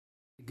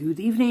Good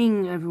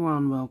evening,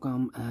 everyone.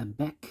 Welcome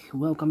back.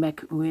 Welcome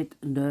back with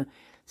the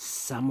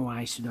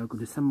Samurai Sudoku.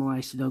 The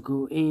Samurai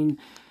Sudoku in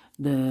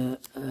the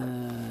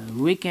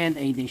weekend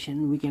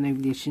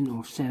edition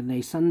of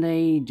Saturday,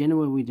 Sunday,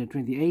 January the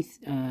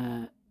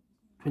 28th,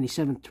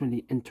 27th,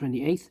 20 and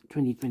 28th,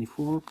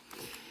 2024.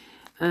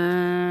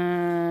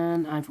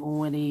 And I've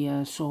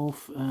already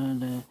solved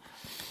the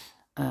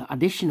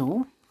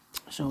additional,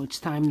 so it's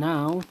time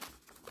now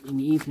in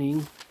the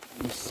evening.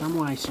 The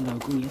Samurai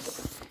Sudoku,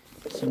 yes.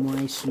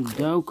 Samurai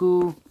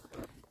Sudoku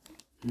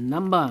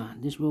number.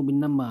 This will be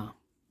number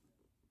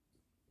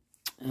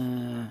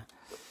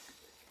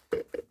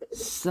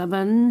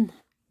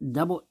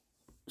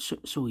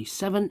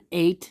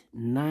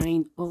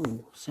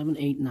 7890.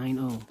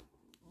 7890.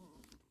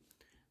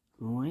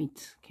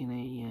 Alright, can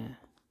I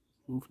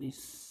move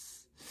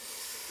this?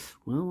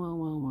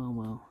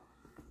 Well.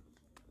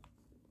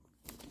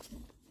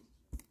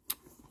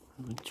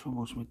 Having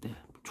troubles with the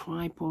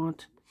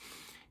tripod.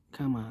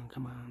 Come on.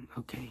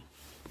 Okay.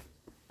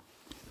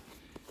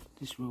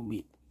 This will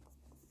be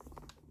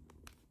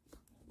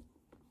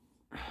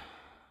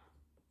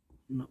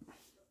no.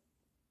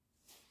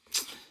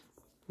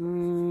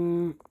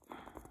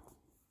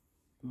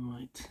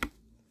 Right.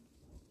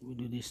 We'll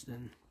do this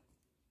then.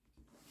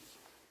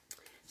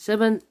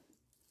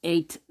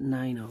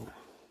 7890.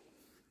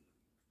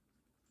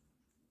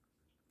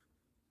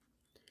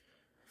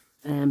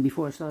 And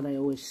before I start, I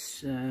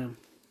always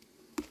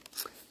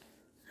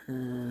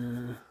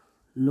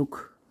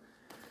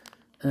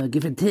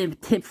give a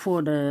tip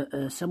for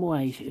the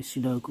Samurai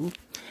Sudoku.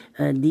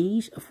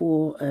 These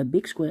four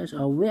big squares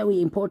are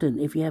very important.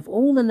 If you have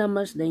all the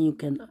numbers, then you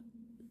can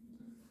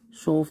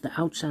solve the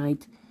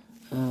outside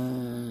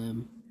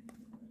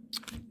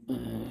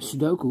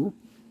Sudoku.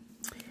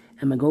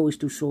 And my goal is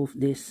to solve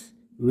this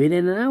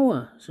within an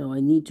hour. So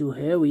I need to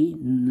hurry,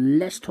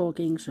 less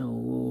talking, so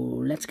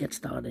let's get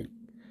started.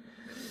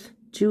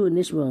 2 in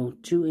this row,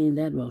 2 in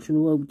that row. So the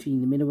row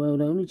between the middle row,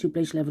 the only 2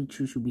 places left,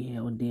 2 should be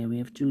here or there. We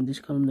have 2 in this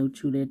column, no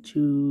 2 there,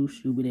 2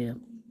 should be there.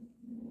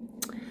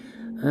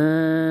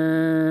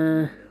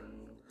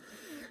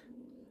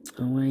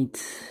 Alright,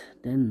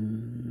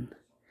 then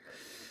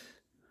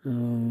 8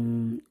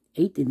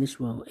 in this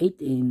row,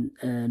 8 in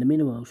the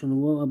middle row. So the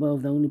row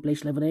above, the only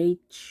place left 8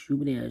 should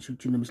be there. So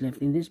 2 numbers left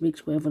in this big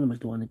square. 4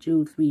 numbers, 1 and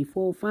 2, 3,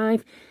 4,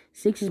 5.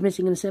 6 is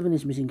missing and 7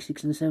 is missing.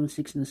 6 and 7,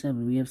 6 and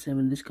 7. We have 7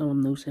 in this column,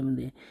 no 7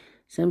 there.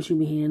 7 should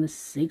be here and the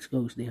 6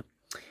 goes there.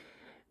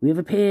 We have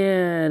a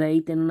pair, the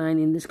 8 and the 9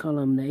 in this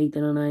column, the 8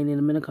 and the 9 in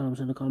the middle column.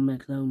 So the column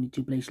next, the only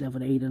 2 places left for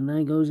the 8 and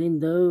 9 goes in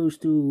those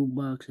 2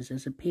 boxes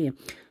as a pair.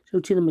 So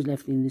 2 numbers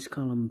left in this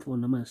column, 4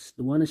 numbers.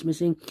 The 1 is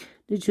missing,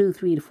 the 2,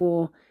 3, the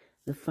 4.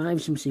 The 5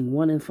 is missing,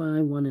 1 and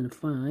 5, 1 and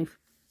 5.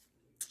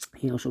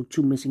 Here also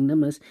 2 missing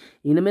numbers.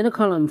 In the middle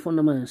column, 4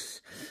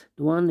 numbers.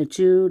 The 1, the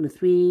 2, the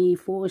 3,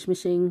 4 is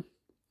missing.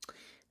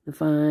 The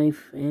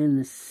 5 and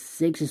the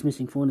 6 is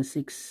missing, 4 and the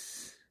 6.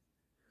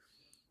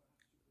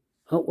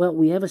 Oh, well,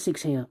 we have a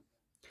 6 here.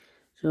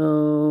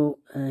 So,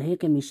 here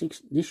can be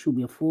 6. This should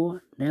be a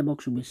 4. That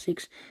box should be a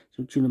 6.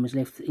 So, 2 numbers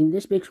left in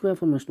this big square.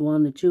 4 numbers, the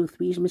 1, the 2,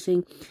 3 is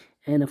missing.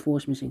 And the 4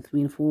 is missing,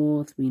 3 and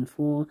 4, 3 and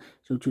 4.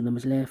 So 2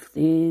 numbers left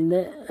in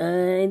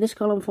this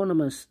column, 4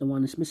 numbers. The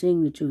 1 is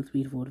missing, the 2,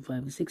 3, the 4, the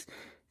 5, the 6.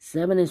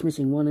 7 is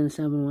missing, 1 and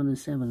 7, 1 and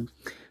 7.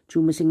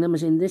 2 missing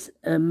numbers in this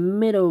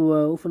middle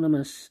row, 4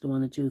 numbers. The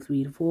 1, the 2,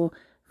 3, the 4,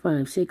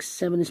 5, 6.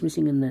 7 is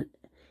missing, and the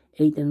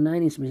 8 and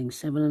 9 is missing.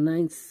 7 and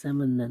 9,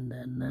 7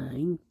 and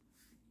 9.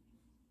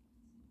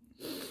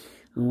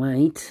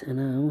 Alright, and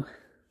now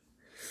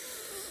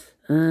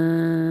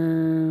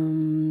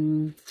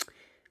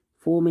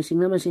 4 missing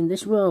numbers in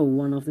this row.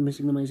 One of the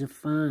missing numbers is a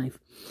 5.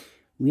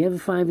 We have a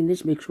 5 in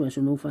this big square,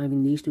 so no 5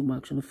 in these 2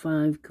 boxes. So the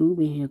 5 could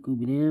be here, could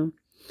be there.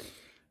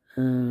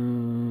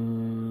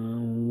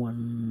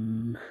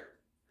 1.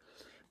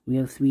 We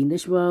have 3 in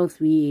this row,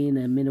 3 in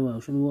the middle row.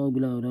 So the row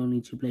below, the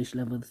only 2 places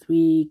left with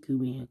 3.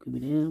 Could be here, could be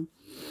there.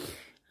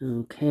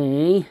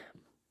 Okay.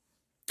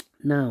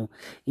 Now,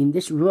 in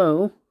this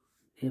row,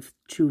 we have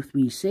 2,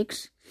 3,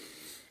 6.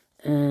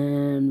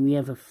 And we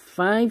have a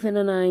 5 and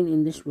a 9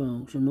 in this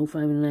row. So no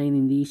 5 and a 9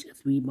 in these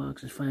 3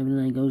 boxes. 5 and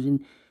a 9 goes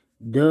in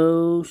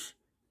those,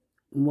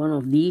 one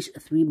of these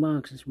 3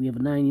 boxes. We have a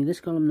 9 in this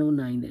column, no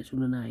 9 there. So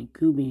the 9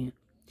 could be here,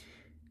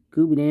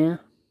 could be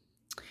there.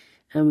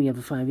 And we have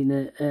a 5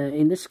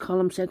 in this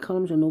column, set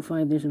column. So no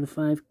 5 there. So the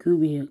 5 could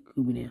be here,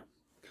 could be there.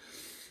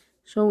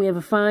 So we have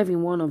a 5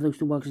 in one of those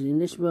 2 boxes in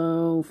this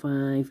row,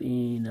 5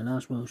 in the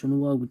last row. So the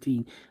row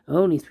between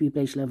only 3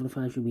 places left, the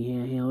 5 should be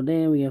here, here, or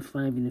there. We have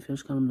 5 in the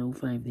first column, no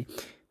 5 there.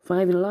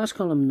 5 in the last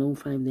column, no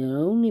 5 there.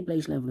 Only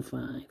place left, the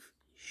 5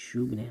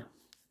 should be there.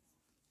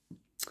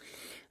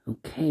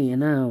 Okay,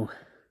 and now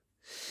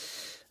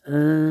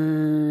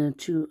 2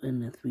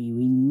 and a 3.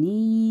 We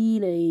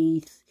need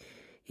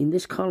in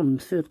this column,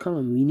 third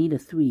column, we need a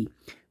 3.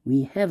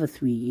 We have a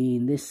 3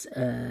 in this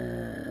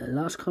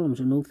last column,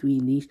 so no 3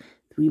 in these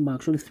 3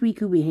 boxes. So the 3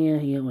 could be here,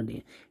 here, or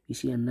there. We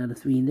see another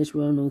 3 in this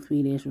row, no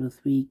 3 there, so the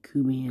 3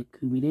 could be here,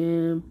 could be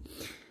there.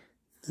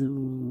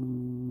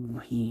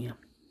 So here.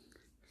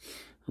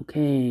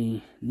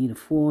 Okay, need a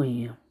 4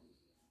 here.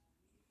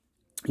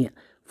 Yeah,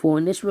 4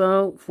 in this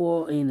row,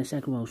 4 in the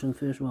second row. So in the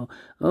first row,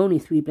 only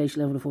 3 place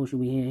level. The 4 should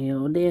be here,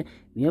 or there.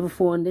 We have a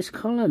 4 in this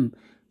column.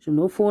 So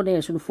no 4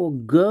 there. So the 4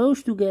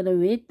 goes together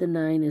with the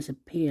 9 as a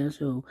pair.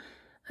 So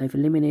I've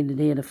eliminated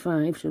here the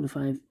 5. So the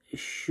 5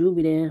 should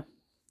be there.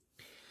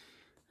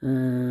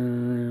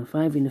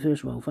 5 in the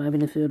first row, 5 in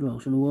the third row.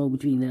 So the row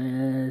between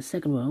the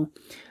second row.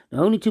 The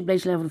only 2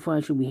 place level. The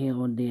 5 should be here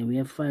or there. We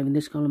have 5 in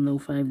this column, no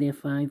 5 there.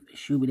 5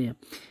 should be there.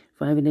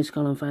 5 in this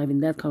column, 5 in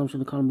that column, so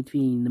the column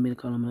between the middle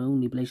column,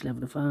 only place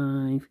level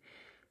 5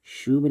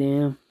 should be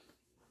there.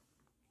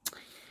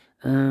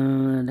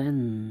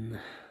 Then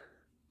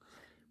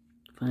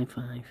 5,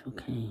 5,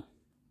 okay.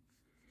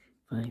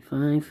 5,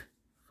 5,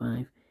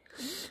 5.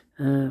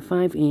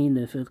 5 in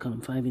the third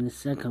column, 5 in the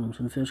second column,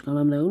 so the first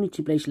column, the only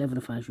 2 place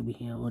level 5 should be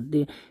here or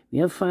there. We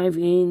have 5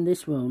 in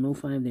this row, no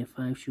 5 there,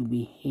 5 should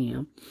be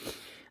here.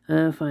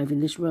 5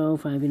 in this row,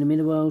 5 in the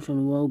middle row, so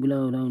the row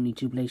below, the only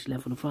 2 place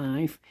level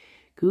 5.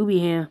 Could be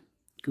here,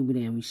 could be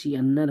there. We see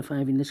another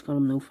 5 in this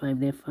column, no 5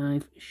 there,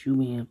 5 should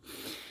be here.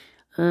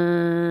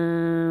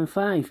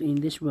 5 in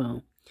this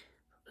row,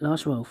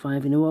 last row,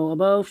 5 in the row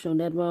above, so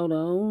that row, the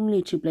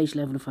only 2 place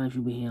level 5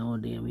 should be here or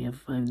there. We have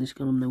 5 in this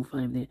column, no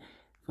 5 there,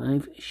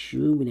 5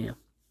 should be there.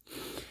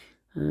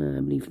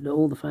 I believe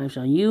all the 5s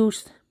are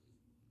used.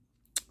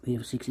 We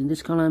have 6 in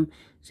this column,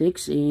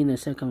 6 in the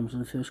second column, so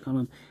the first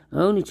column,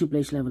 only 2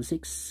 place level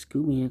 6,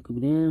 could be here, could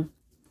be there.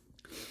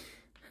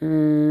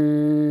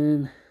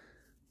 And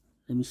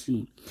let me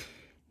see.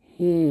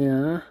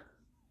 Here,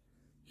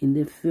 in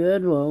the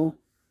third row,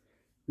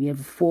 we have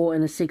a 4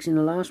 and a 6 in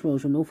the last row.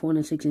 So no 4 and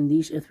a 6 in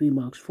these 3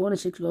 boxes. 4 and a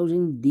 6 goes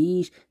in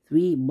these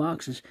 3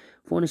 boxes.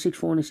 4 and a 6,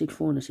 4 and a 6,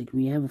 4 and a 6.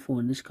 We have a 4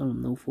 in this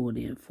column, no 4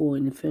 there. 4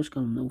 in the first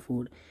column, no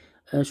 4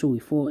 there.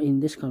 4 in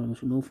this column,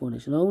 so no 4 there.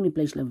 So the only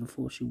place level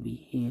 4 should be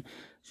here.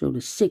 So the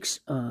 6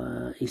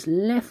 is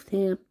left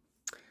here.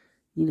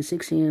 Need a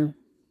 6 here.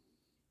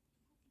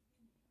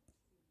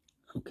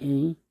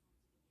 Okay.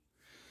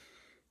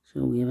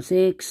 So we have a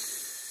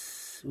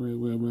 6.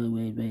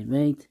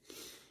 Wait.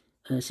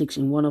 6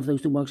 in one of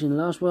those 2 boxes in the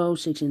last row.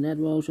 6 in that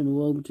row. So the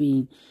row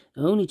between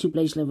the only 2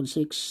 place level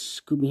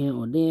 6 could be here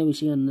or there. We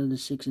see another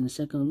 6 in the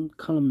second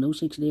column. No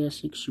 6 there.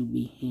 6 should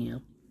be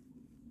here.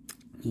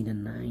 Need a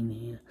 9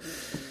 here.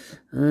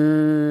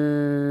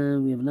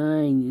 We have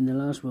 9 in the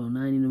last row.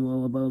 9 in the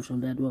row above. So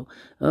that row.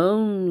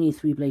 Only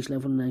 3 place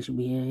level 9 should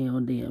be here or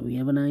there. We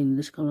have a 9 in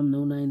this column.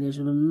 No 9 there.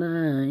 So the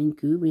 9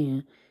 could be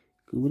here.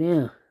 Could be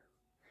there.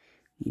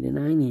 Need a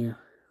 9 here.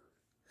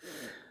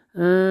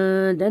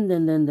 Then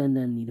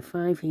need a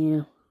 5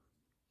 here.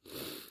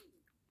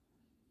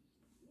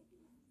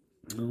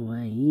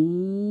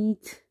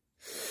 Alright.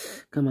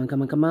 Come on.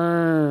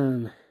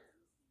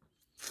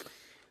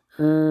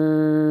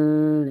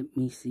 Let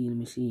me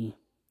see.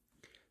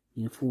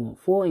 Need a 4.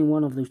 4 in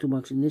one of those 2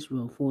 boxes in this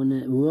row. 4 in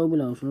the row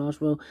below. So last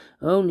row,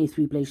 only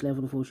 3 place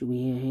level. The 4 should be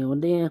here or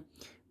there.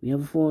 We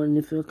have a 4 in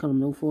the third column.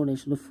 No 4 there.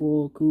 So the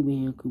 4 could be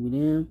here, could be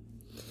there.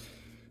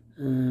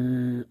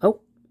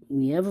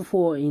 We have a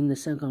 4 in the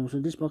second column, so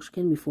this box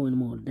can be 4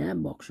 anymore.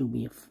 That box should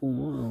be a 4,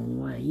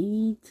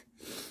 alright.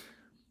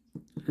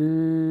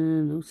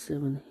 No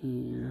 7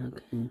 here,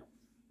 okay.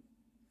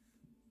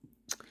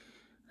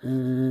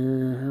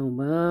 How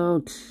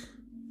about,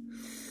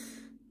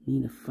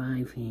 need a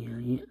 5 here,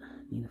 yeah,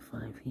 need a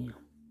 5 here.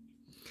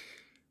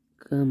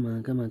 Come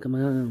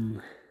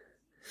on.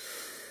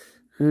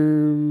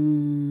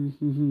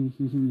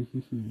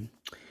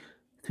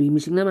 3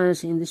 missing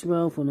numbers in this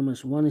row. 4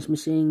 numbers. 1 is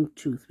missing.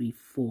 2, 3,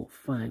 4,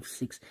 5,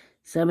 6,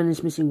 7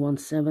 is missing. 1,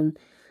 7.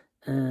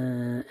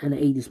 And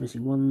 8 is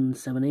missing. 1,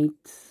 7, 8.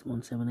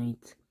 1, 7,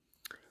 8.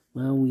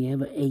 Well, we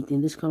have an 8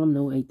 in this column.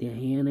 No 8 there.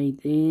 Here and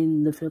 8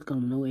 in the third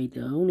column. No 8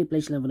 there. Only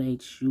place level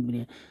 8 should be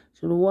there.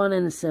 So the 1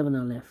 and the 7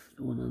 are left.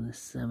 1 and the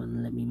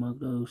 7. Let me mark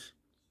those.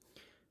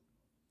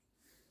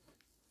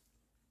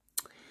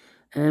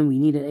 And we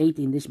need an 8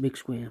 in this big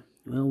square.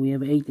 Well, we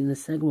have 8 in the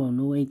second one.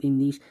 No 8 in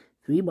these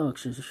 3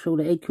 boxes. So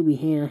the 8 could be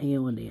here,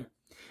 or there.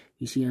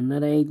 You see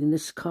another 8 in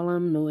this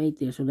column. No 8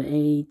 there. So the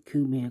 8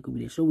 could be here, could be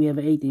there. So we have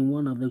 8 in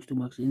one of those 2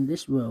 boxes in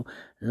this row.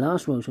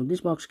 Last row. So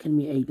this box can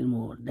be 8 and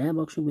more. That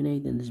box should be an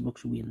 8 and this box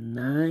should be a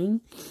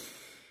 9.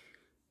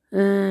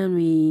 And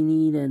we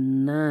need a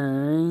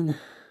 9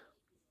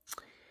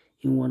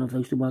 in one of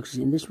those 2 boxes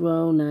in this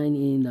row. 9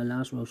 in the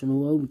last row. So the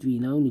row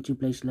between only 2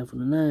 places left for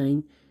the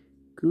 9.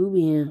 Could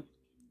be here.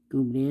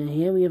 Could be there.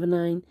 Here we have a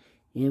 9.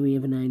 Here we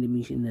have a 9, that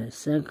means in the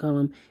second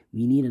column,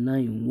 we need a 9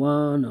 in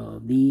one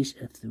of these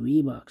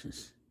 3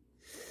 boxes.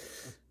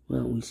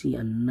 Well, we see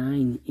a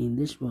 9 in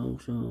this row,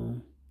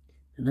 so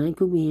the 9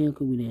 could be here,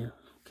 could be there.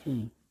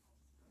 Okay.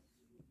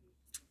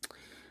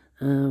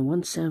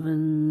 1,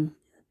 7,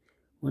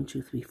 1,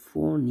 2, 3,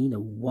 4, need a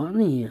 1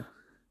 here.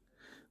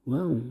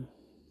 Well,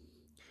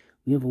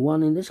 we have a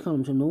 1 in this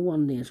column, so no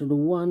 1 there. So the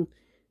 1,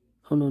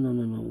 oh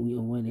no, we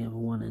already have a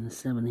 1 and a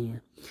 7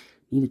 here.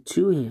 Need a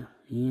 2 here.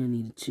 Yeah,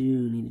 need a 2,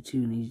 need a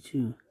 2, need a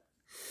 2.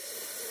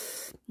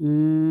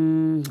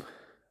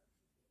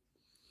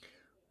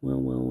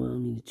 Well,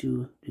 need need a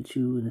 2, the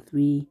 2 and a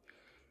 3,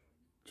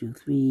 2,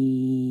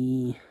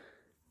 3,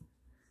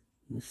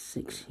 need a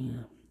 6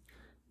 here,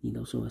 need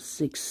also a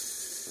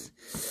 6,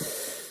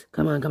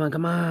 come on, come on,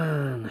 come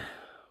on,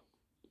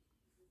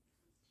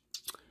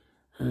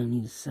 I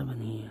need a 7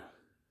 here,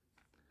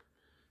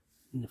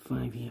 need a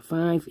 5 here,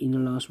 5 in the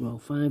last row,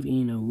 5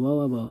 in a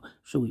row,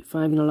 sorry,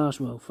 5 in the last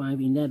row,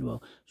 5 in that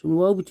row, so the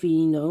row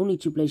between the only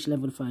 2 places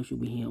left with the 5 should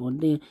be here or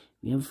there.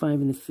 We have a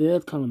 5 in the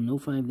third column, no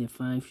 5 there,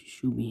 5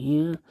 should be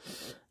here.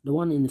 The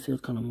 1 in the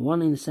third column,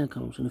 1 in the second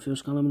column, so in the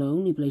first column, the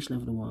only place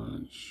left with the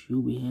 1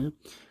 should be here.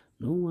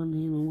 No 1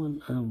 here, no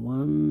 1,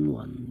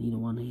 1, need a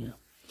 1 here.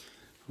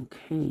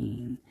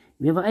 Okay,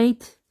 we have an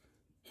 8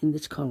 in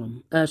this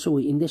column,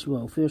 sorry, in this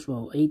row, first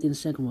row, 8 in the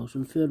second row, so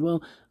in the third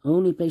row,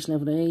 only place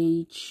left with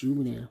 8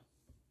 should be there.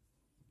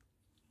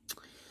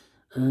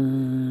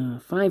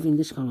 5 in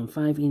this column,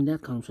 5 in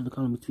that column, so the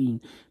column between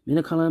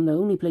middle column, the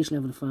only place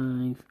left with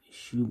 5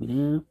 should be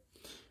there.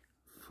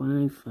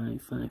 5,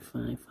 5, 5,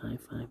 5, 5,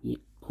 5, yeah,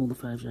 all the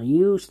 5s are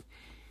used.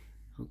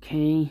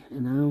 Okay,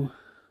 and now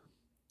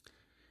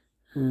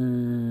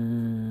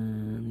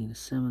need a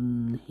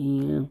 7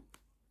 here.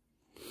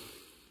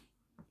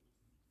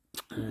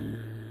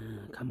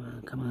 Come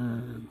on, come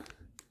on.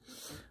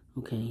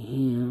 Okay,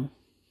 here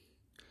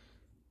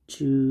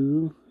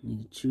 2,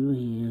 need a 2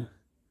 here.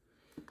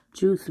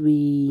 2,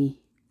 3,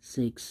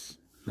 6,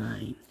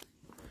 9.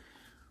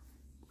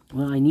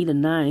 Well, I need a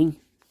 9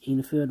 in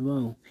the third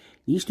row.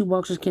 These 2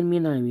 boxes can be a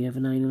 9. We have a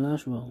 9 in the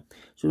last row.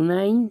 So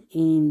 9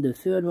 in the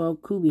third row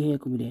could be here,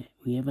 could be there.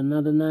 We have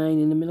another 9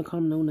 in the middle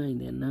column. No 9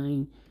 there.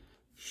 9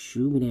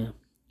 should be there.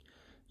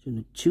 So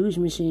the 2 is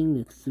missing,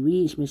 the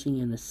 3 is missing,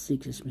 and the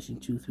 6 is missing.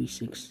 2, 3,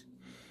 6.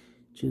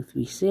 2,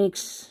 3,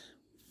 6.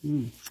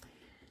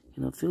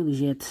 Cannot fill this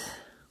yet.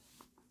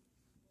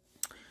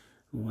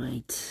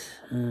 Right.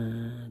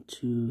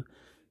 2,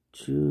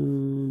 2,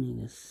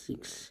 need a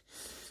 6.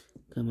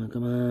 Come on,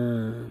 come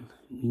on.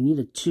 We need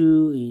a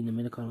 2 in the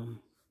middle column.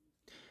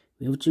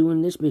 We have a 2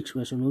 in this big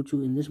square, so no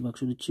 2 in this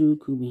box. So the 2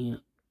 could be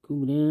here,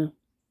 could be there.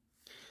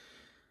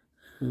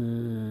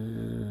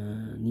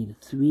 Need a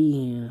 3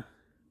 here.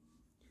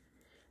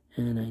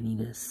 And I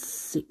need a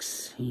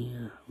 6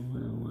 here.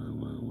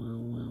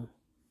 Well.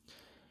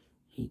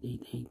 8,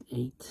 8, 8,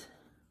 8.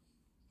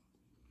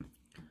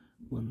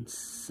 1,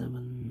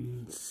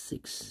 7,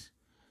 6.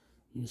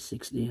 Need a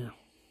 6 there.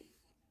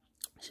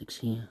 6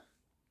 here.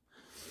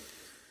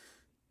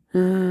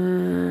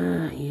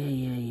 Yeah.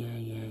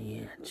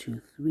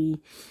 2,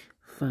 3,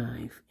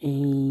 5,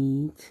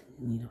 8.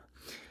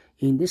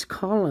 In this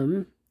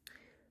column,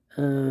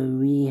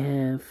 we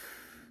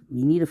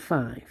need a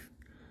 5.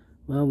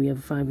 Well, we have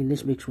a 5 in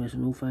this big square, so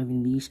no 5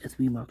 in these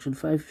 3 boxes.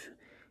 So the 5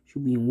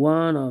 should be in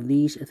one of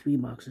these 3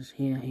 boxes.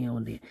 Here, here,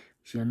 or there.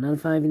 We see another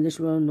 5 in this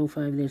row, no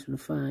 5 there, so the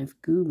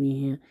 5 could be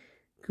here,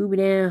 could be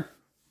there.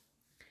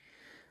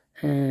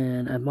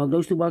 And I marked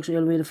those 2 boxes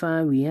earlier with a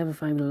 5. We have a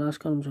 5 in the last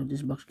column, so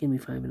this box can be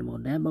 5 anymore.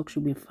 That box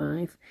should be a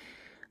 5.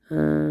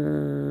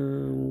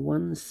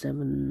 1,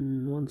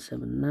 7, 1,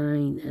 7,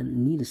 9,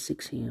 and need a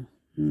 6 here.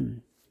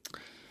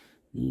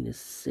 Need a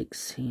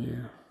 6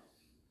 here.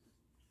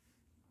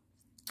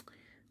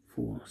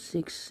 4,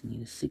 6,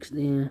 need a 6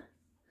 there.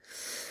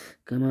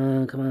 Come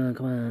on, come on,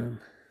 come on.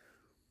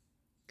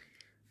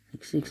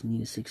 6, 6,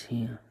 need a 6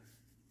 here.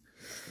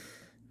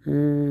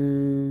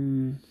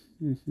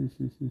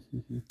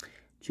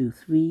 2,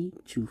 3,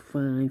 2,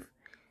 5.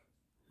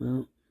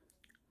 Well,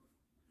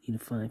 need a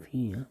 5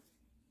 here.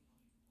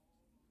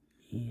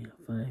 Yeah,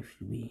 5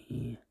 should be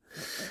here.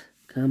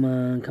 Come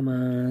on, come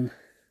on.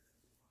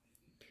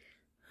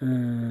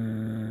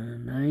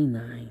 9,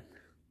 9.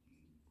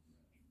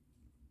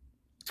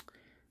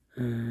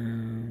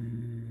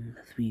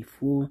 3,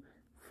 4,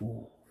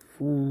 4,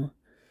 4.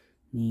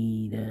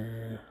 Need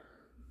a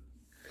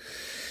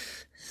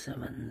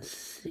 7,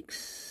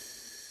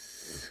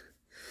 6.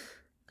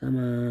 Come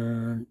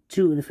on.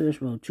 2 in the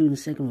first row, 2 in the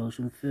second row,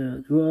 so in the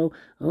third row.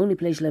 Only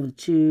place level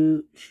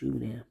 2 should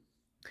be there.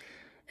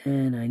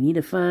 And I need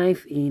a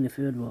 5 in the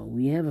third row.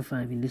 We have a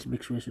 5 in this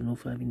big square, so no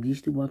 5 in these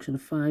 2 boxes. So the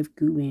 5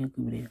 could be here,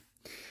 could be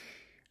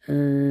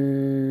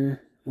there.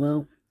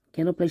 Well,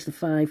 cannot place the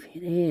 5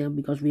 here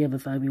because we have a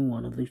 5 in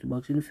one of those 2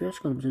 boxes in the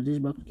first column. So this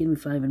box can be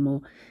 5 and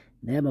more.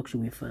 That box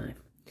should be a 5.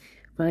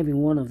 5 in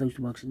one of those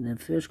 2 boxes in the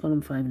first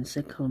column, 5 in the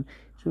second column.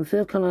 So in the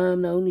third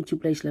column, the only 2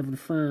 place level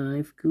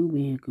 5 could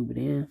be here, could be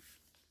there.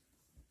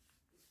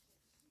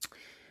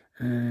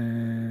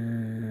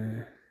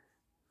 1,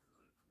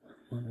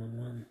 1,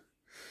 1.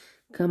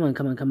 Come on,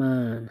 come on, come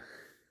on.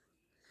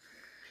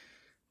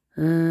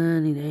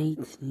 Need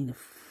 8, need a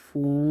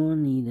 4,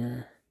 need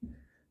a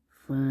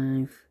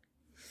 5.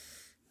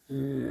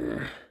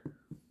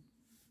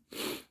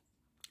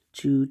 2,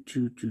 2,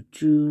 2,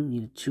 2,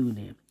 need a 2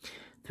 there.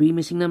 3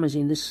 missing numbers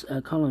in this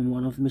column.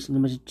 One of the missing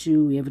numbers is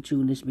 2. We have a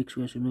 2 in this big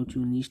square, so no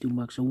 2 in these 2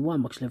 boxes. So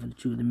 1 box left with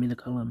 2 in the middle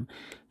column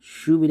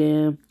should be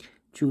there.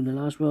 2 in the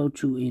last row,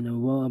 2 in a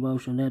row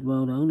above, so on that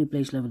row, the only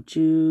place left with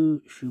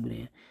 2 should be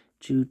there.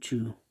 2,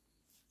 2.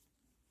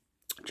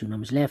 2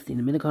 numbers left. In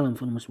the middle column,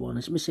 4 numbers 1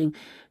 is missing.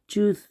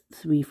 2,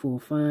 3, 4,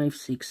 5,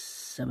 6,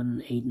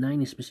 7, 8,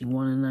 9 is missing.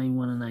 1 and 9,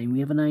 1 and 9. We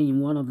have a 9 in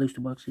one of those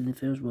 2 boxes in the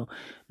first row.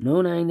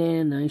 No 9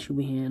 there. 9 should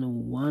be here. No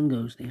 1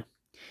 goes there.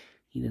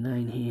 Need a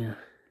 9 here.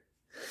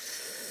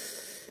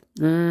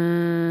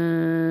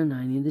 9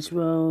 in this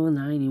row.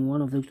 9 in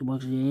one of those 2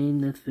 boxes in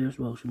the first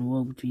row. So the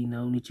row between the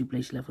only 2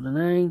 places left for the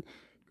 9.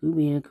 Could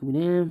be here, could be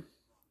there.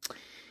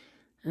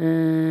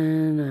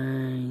 And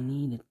I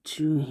need a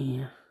 2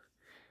 here.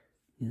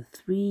 Need a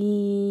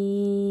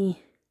 3.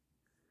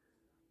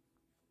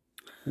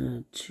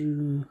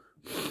 2.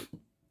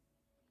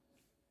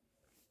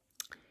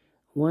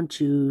 1,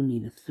 2.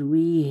 Need a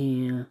 3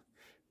 here.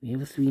 We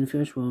have a 3 in the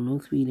first row. No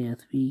 3 there.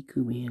 3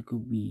 could be here,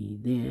 could be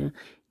there.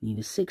 Need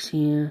a 6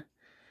 here.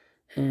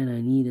 And I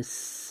need a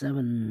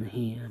 7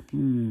 here.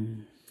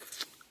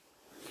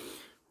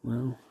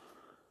 Well.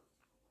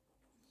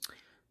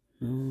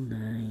 No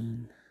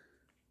 9.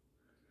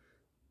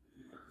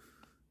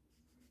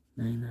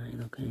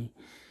 9, okay.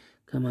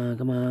 Come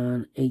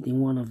on. 8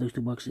 in one of those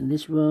 2 boxes in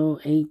this row.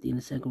 8 in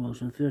the second row.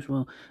 So in the first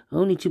row,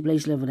 only 2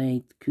 places left with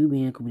 8. Could be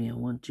here, could be here.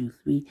 1, 2,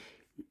 3,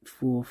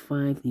 4,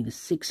 5. Need a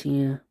 6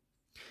 here.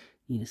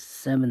 Need a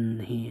 7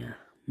 here.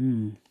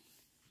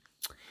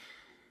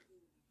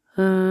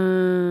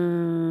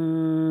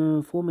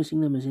 4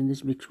 missing numbers in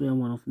this big square.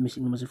 1 of the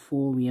missing numbers is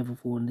 4. We have a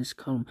 4 in this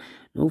column.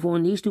 No 4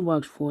 in these 2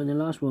 boxes. 4 in the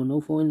last row. No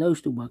 4 in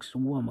those 2 boxes. So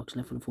 1 box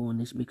left for the 4 in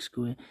this big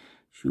square.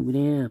 Should be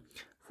there.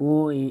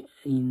 4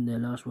 in the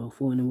last row.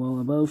 4 in the row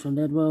above. So on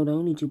that row, the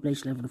only 2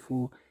 places left for the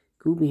 4.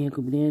 Could be here,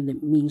 could be there.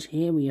 That means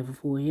here we have a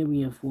 4. Here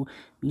we have a 4.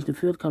 Means the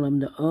third column,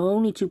 the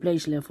only 2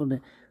 places left for the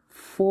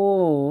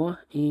 4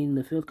 in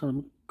the third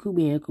column. Could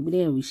be here, could be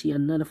there. We see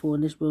another 4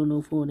 in this row.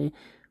 No 4 there.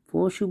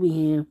 4 should be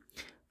here.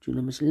 2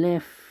 numbers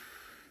left.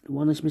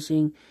 1 is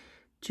missing.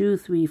 2,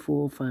 3,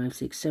 4, 5,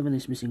 6, 7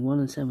 is missing. 1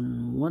 and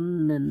 7.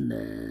 1 and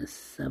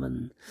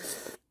 7.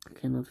 I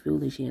cannot fill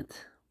this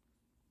yet.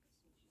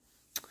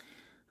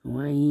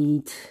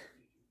 Right.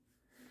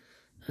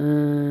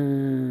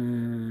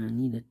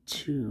 Need a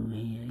 2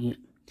 here. Yeah.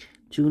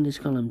 2 in this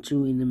column.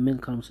 2 in the middle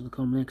column. So the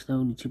column next,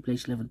 only 2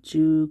 places left with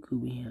 2.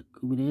 Could be here.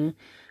 Could be there.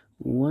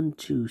 1,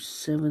 2,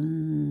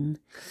 7.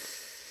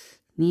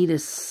 Need a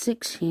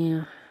 6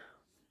 here.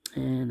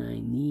 And I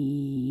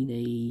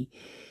need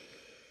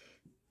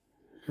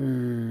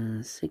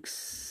a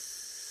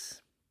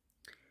 6.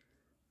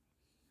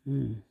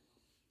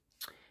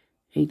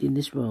 8 in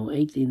this row.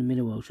 8 in the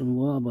middle row. So the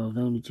row above.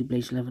 The only 2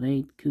 places left with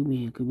 8. Could be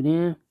here. Could be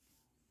there.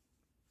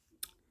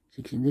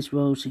 6 in this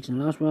row. 6 in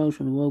the last row.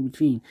 So the row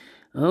between.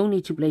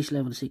 Only 2 places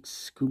left with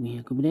 6. Could be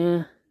here. Could be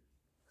there.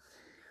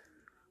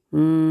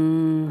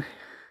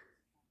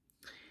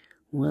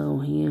 Well,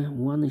 here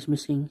 1 is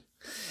missing.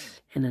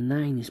 And a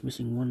 9 is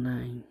missing. 1,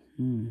 9.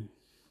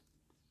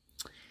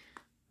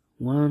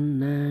 1,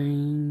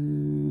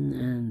 9,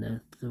 and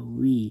a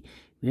 3.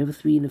 We have a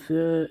 3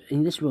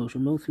 in this row, so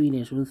no 3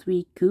 there. So the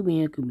 3 could be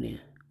here, could be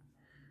there.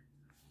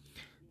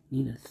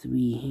 Need a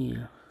 3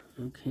 here.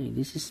 Okay,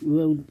 this is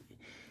well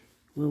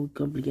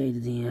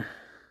complicated here.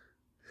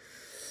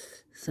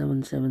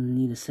 7, 7,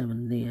 need a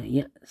 7 there.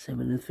 Yeah,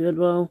 7 in the third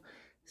row.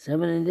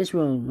 7 in this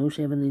row, no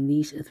 7 in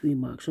these 3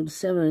 marks. So the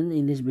 7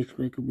 in this big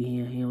square could be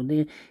here, or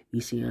there. We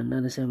see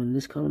another 7 in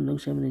this column, no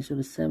 7 in. So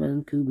the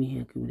 7 could be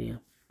here, could be there.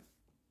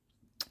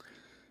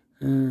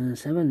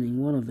 7 in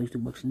one of those 2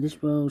 boxes in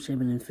this row.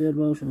 7 in the third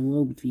row. So the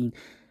row between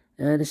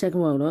the second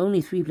row, the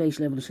only 3 places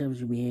left with the 7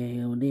 should be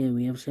here, or there.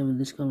 We have 7 in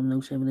this column, no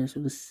 7 there. So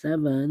the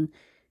 7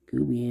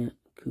 could be here,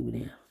 could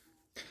be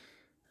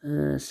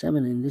there.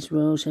 7 in this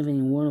row. 7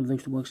 in one of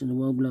those 2 boxes in the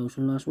row below.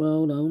 So the last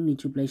row, the only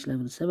 2 places left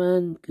with the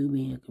 7 could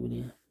be here, could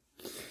be there.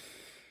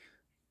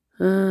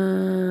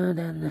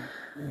 Then,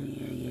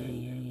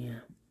 yeah.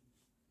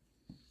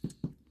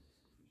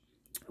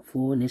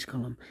 4 in this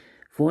column.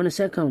 4 in the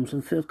second column. So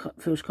the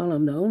first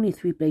column, the only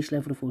 3 places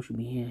left for the 4 should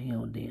be here,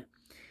 or there.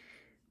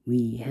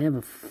 We have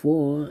a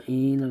 4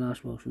 in the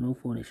last row, so no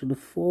 4 there. So the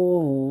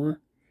 4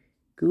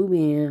 could be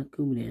here,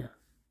 could be there.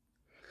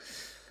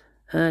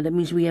 That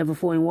means we have a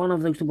 4 in one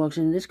of those 2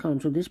 boxes in this column.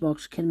 So this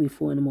box can be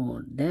 4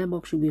 anymore. That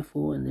box should be a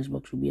 4, and this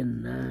box should be a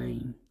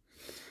 9.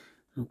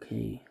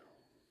 Okay.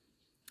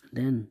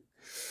 Then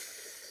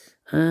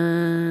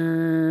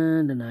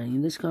the 9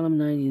 in this column,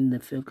 9 in the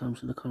third column,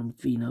 so the column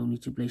between only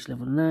 2 places left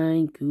for the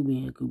 9. Could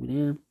be here, could be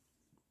there.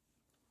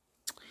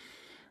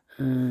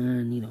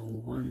 Need a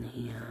 1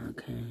 here,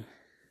 okay.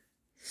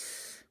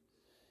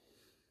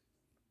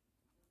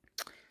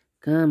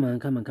 Come on.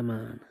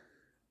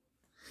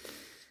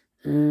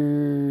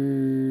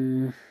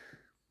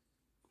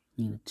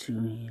 Need a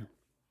 2 here.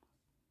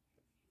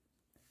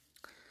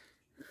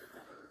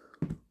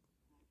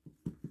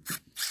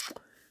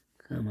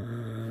 Come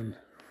on,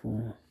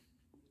 4.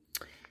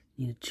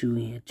 Need a 2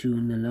 here. 2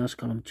 in the last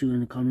column. 2 in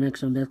the column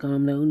next. On that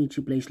column, there are only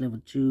 2 places left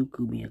with 2.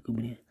 Could be here, could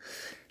be there.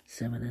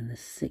 7 and a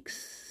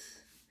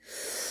 6.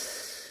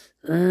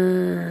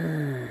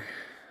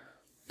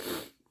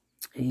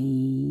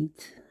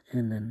 8.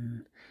 And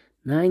then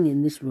 9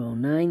 in this row,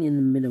 9 in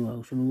the middle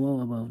row. So the row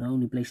above, the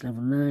only place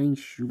level 9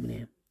 should be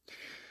there.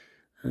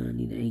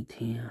 Need 8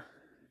 here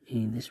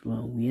in this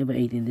row. We have an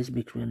 8 in this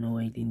big square, no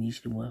 8 in these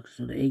two boxes.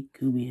 So the 8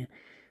 could be here,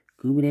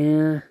 could be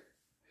there.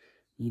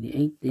 Need the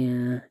 8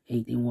 there,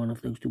 8 in one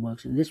of those two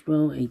boxes in this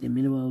row, 8 in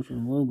middle row, so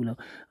the row below.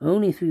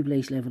 Only 3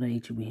 place level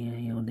 8 should be here,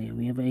 here or there.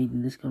 We have 8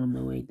 in this column,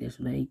 no 8 there,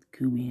 so the 8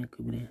 could be here,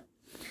 could be there.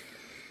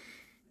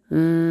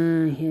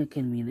 Here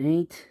can be an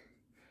 8.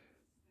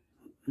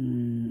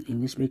 In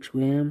this big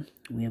square,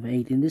 we have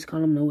 8 in this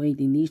column, no 8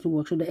 in these two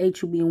boxes. So the 8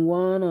 should be in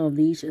one of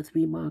these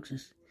 3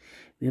 boxes.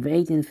 We have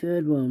 8 in the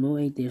third row, no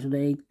 8 there, so the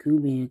 8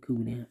 could be here,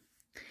 could be there.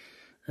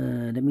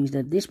 That means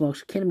that this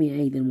box can be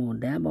 8 and more.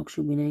 That box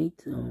should be an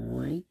 8.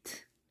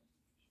 Alright.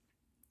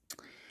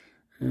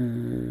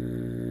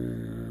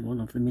 One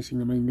of the missing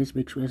numbers in this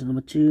big square is number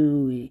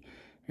 2. We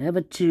have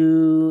a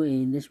 2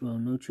 in this row,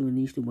 no 2 in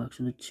these two boxes.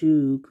 So the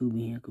 2 could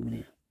be here, could be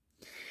there.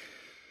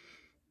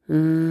 Yeah.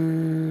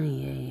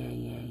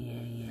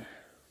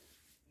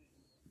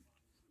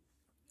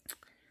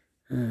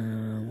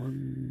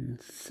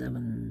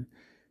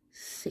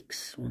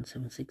 176.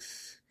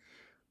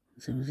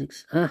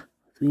 176.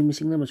 3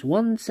 missing numbers.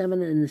 1,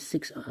 7, and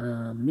 6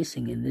 are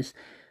missing in this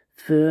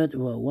third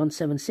row.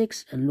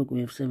 176, and look, we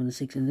have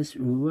 76 in this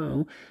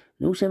row.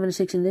 No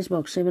 76 in this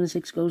box.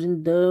 76 goes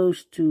in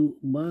those two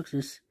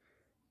boxes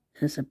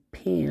as a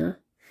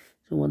pair.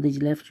 So what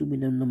is left should be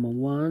the number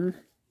 1.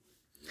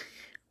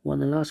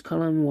 1 in the last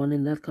column, 1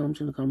 in that column,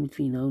 so the column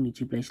between only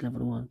 2 place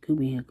level 1. Could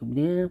be here, could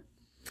be there.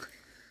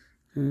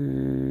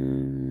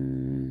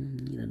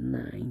 Need a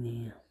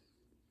 9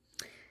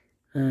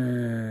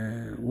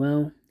 here.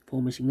 Well,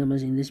 4 missing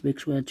numbers in this big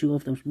square. 2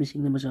 of those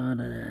missing numbers are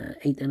the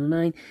 8 and the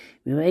 9.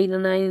 We have 8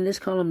 and 9 in this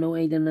column, no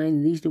 8 and 9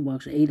 in these two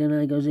boxes. 8 and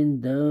 9 goes in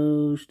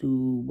those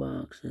two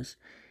boxes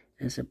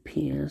as a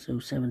pair. So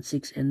 7,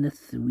 6, and the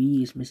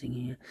 3 is missing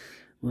here.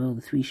 Well,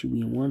 the 3 should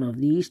be in one of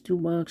these two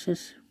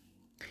boxes.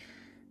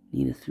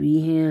 Need a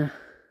 3 here.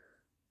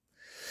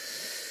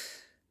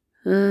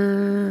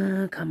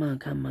 Come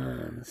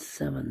on.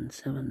 7,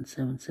 7,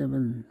 7,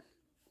 7.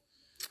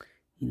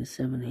 Need a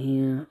 7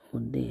 here or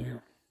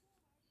there.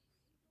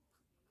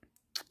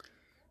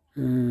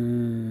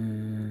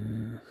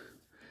 1,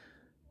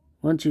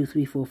 2,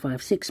 3, 4,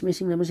 5, 6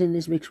 missing numbers in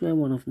this big square.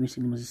 One of the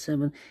missing numbers is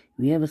 7.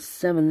 We have a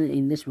 7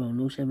 in this row,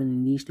 no 7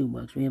 in these two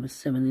boxes. We have a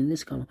 7 in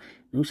this column,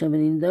 no 7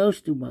 in those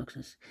two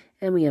boxes.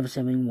 And we have a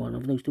 7 in one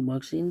of those two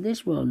boxes in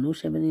this row, no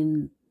 7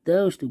 in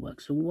those two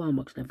boxes. So 1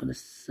 box left for the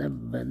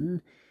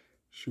 7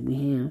 should be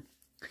here.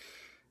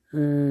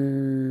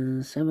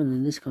 7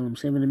 in this column,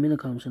 7 in the middle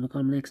column. So the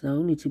column next, the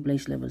only 2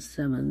 place levels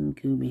 7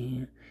 could be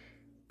here,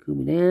 could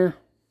be there.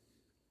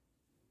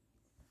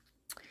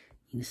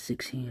 Need a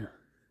 6 here.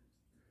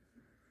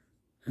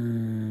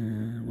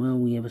 Well,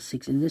 we have a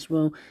 6 in this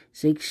row,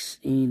 6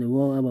 in the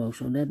row above.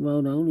 So that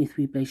row, the only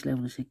 3 place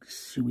level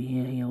 6 should be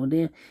here, here, or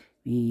there.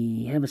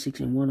 We have a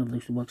 6 in one of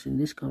those two boxes in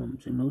this column,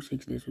 so no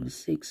 6 there. So the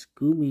 6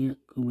 could be here,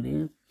 could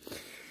be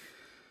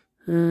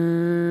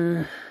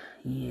there.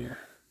 Yeah.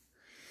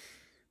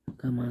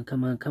 Come on.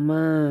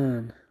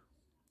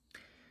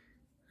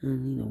 I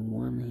need a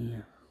 1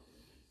 here.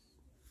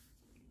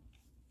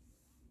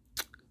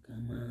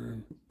 Come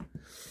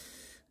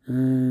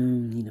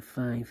on. Need a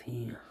 5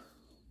 here.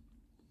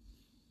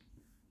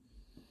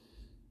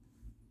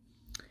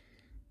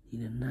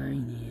 Need a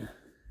 9 here.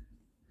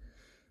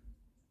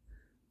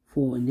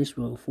 4 in this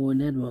row, 4 in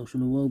that row. So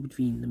the row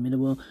between the middle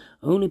row,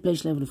 only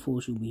place level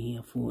 4 should be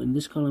here. 4 in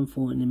this column,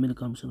 4 in the middle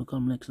column. So the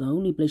column next, the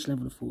only place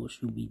level 4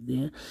 should be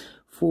there.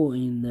 4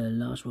 in the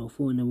last row,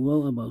 4 in the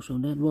row above. So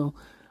that row,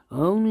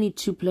 only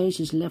 2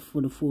 places left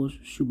for the 4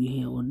 should be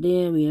here or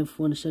there. We have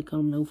 4 in the second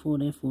column, no 4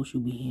 there, 4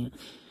 should be here.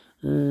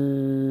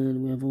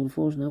 We have all the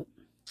 4s now.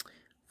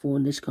 4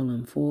 in this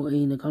column, 4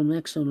 in the column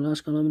next, so the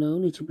last column, the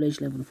only 2 place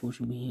left for the 4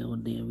 should be here or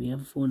there. We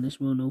have 4 in this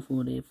row, no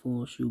 4 there,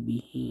 4 should be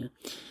here.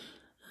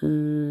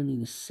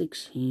 Need a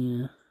 6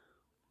 here.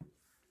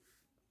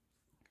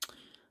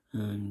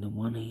 And the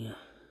 1 here.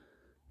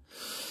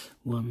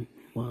 1.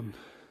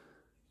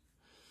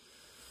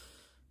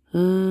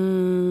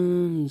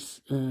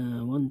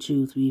 1,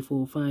 2, 3,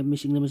 4, 5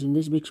 missing numbers in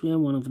this big square.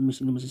 One of the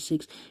missing numbers is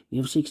 6. We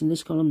have 6 in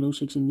this column, no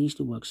 6 in these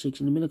two boxes.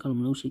 6 in the middle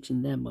column, no 6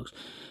 in that box.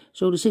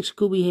 So the 6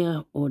 could be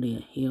here or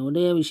there. Here or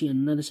there, we see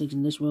another 6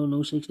 in this row,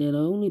 no 6 there. The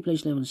only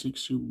place level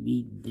 6 should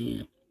be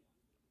there.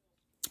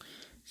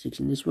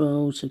 6 in this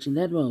row, 6 in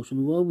that row. So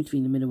the row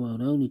between the middle row,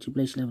 the only 2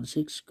 place level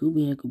 6 could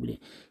be here, could be there.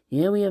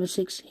 Here we have a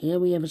 6, here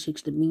we have a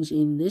 6. That means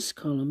in this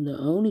column, the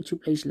only 2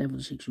 place level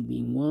 6 should be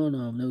in one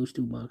of those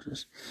two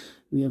boxes.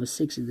 We have a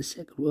 6 in the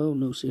second row,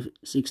 no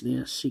 6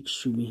 there. 6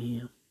 should be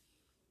here.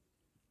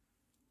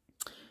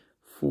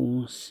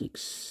 4,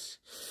 6,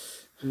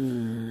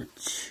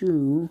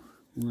 2.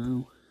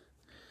 Well,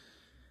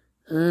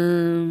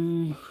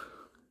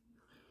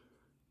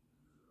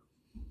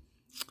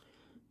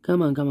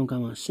 Come on.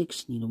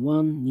 6, need a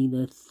 1, need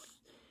a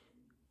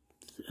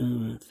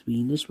 3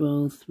 in this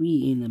row,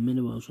 3 in the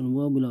middle row. So the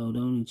row below, the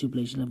only 2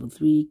 places level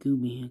 3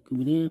 could be here, could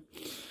be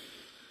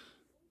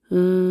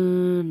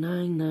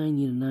 9, 9,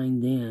 need a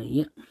 9 there.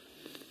 Yep.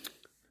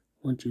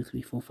 1, 2,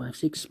 3, 4, 5,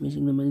 6.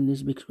 Missing number in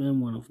this big square.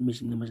 One of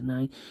missing numbers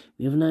 9.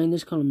 We have 9 in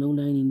this column. No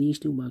 9 in these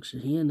two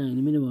boxes here. 9 in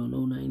the middle row.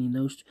 No 9 in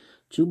those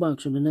two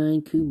boxes. So the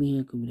 9 could be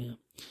here, could be there.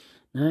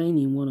 9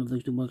 in one of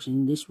those two boxes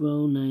in this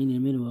row. 9 in the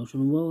middle row. So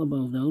the row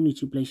above, the only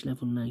two places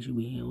left on 9 should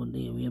be here or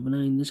there. We have a 9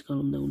 in this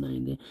column. No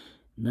 9 there.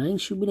 9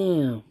 should be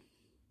there.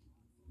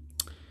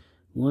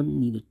 1,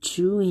 need a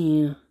 2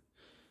 here.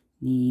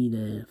 Need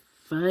a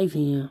 5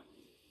 here.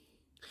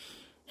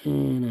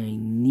 And I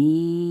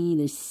need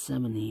a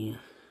 7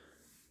 here.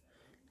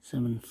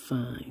 7,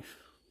 5.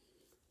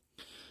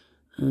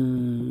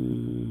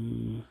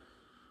 Come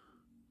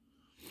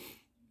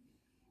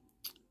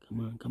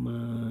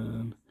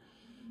on.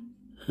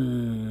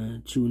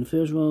 2 in the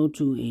first row,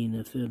 2 in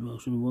the third row.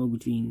 So the row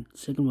between the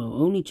second row.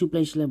 Only two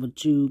places left, but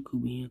 2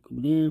 could be here, could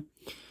be there.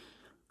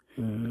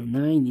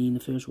 9 in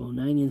the first row,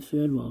 9 in the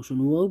third row. So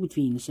the row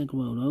between the second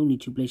row, the only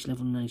two places left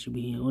on the 9 should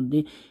be here or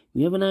there.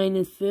 We have a 9 in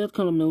the third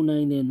column, no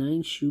 9 there.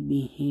 9 should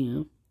be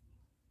here.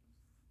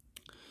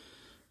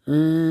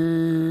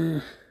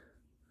 1,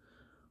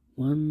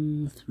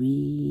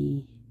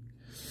 3.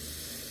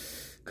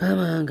 Come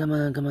on.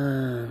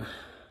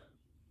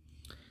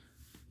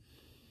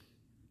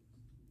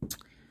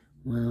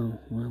 Well.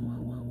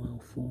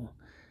 4,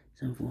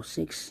 7, 4,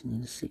 6.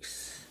 Need a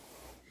 6.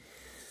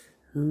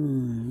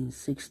 Need a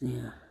 6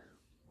 there.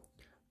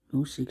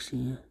 No 6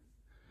 here.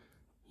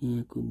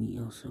 Here could be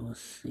also a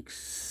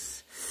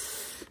 6.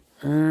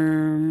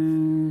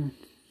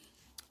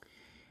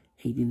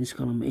 8 in this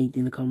column, 8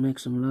 in the column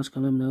next on the last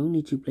column. No,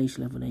 only two places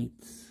left with 8.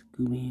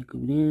 Could be here,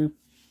 could be there.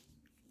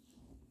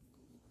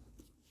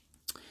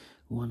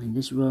 1 in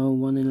this row,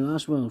 1 in the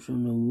last row. So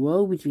in the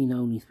row between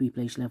only 3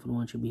 places left, and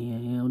 1 should be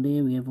here or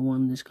there. We have a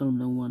 1 in this column,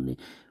 no 1 there.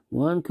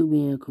 1 could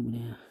be here, could be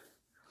there.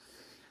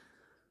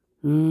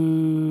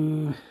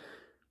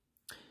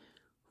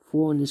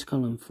 4 in this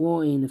column,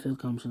 4 in the third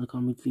column. So the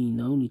column between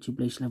the only two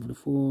places left with the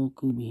 4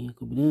 could be here,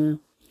 could be there.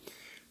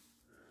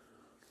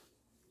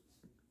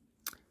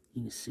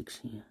 Need a 6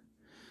 here.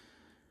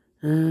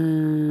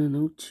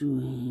 No 2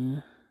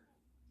 here.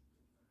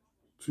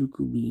 2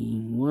 could be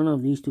in one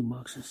of these two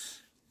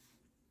boxes.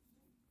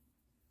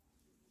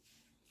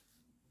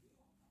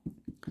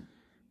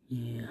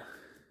 Yeah.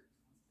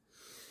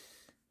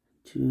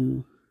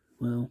 2.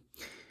 Well,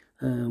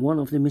 one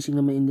of the missing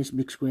number in this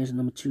big square is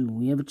number 2.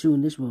 We have a 2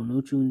 in this row,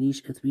 no 2 in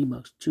these 3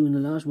 boxes. 2 in the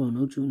last row,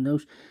 no 2 in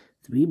those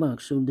 3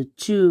 boxes. So the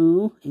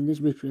 2 in this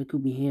big square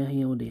could be here,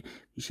 or there.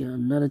 We see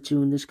another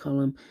 2 in this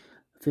column.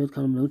 Third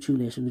column, no 2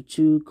 there. So the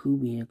 2 could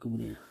be here, could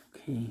be there.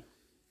 Okay.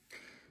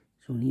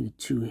 So we need a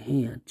 2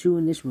 here. 2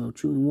 in this row,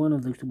 2 in one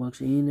of those two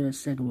boxes. In the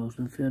second row,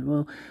 so the third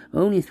row.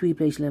 Only 3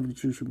 places left. The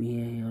 2 should be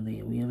here, or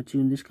there. We have a 2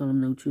 in this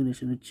column, no 2 there.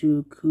 So the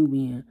 2 could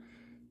be here,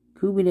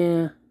 could be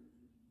there.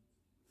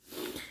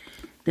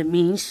 That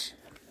means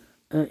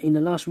in the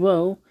last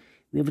row,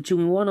 we have a 2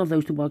 in one of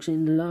those two boxes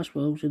in the last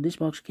row. So this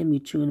box can be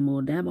 2 and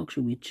more. That box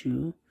will be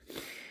 2.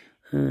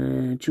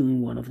 2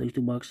 in one of those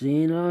two boxes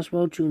in the last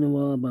row, 2 in the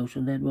row above.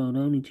 So that row, the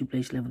only 2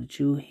 places left with the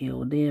 2 here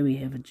or there. We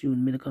have a 2 in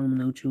the middle column,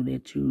 no 2 there.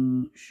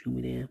 2 should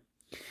be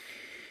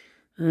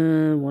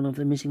there. One of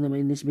the missing number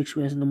in this big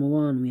square is number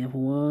 1. We have a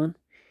 1.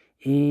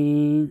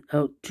 And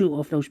 2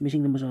 of those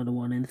missing numbers are the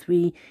 1 and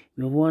 3.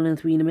 We have 1 and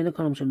 3 in the middle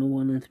column, so no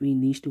 1 and 3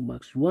 in these two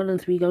boxes. 1 and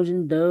 3 goes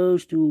in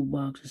those two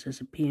boxes as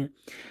a pair.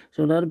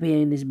 So the other pair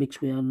in this big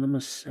square are the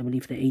numbers, I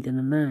believe, the 8 and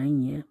the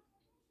 9, yeah.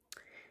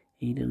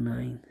 8 and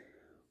 9.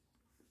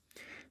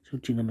 So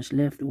 2 numbers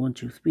left. 1,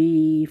 2,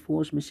 3.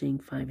 4 is missing.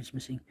 5 is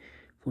missing.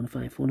 4 and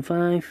 5. 4 and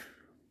 5.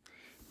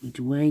 Need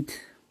to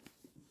wait.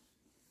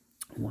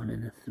 1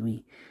 and a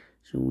 3.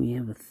 So we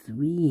have a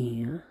 3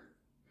 here.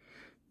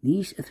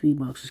 These 3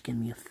 boxes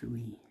can be a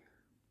 3.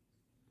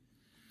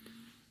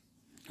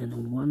 And a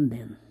 1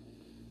 then.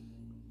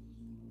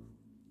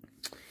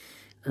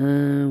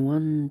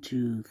 1,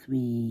 2,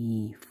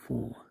 3,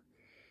 4.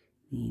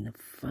 Need a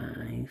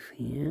 5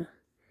 here.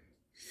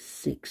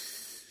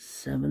 6,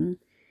 7.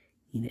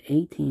 Need an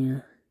 8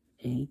 here.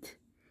 8.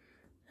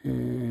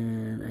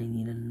 And I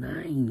need a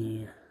 9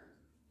 here.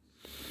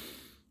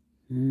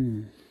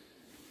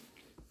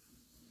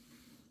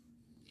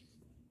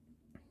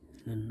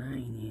 A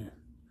 9 here.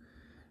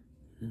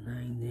 The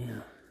 9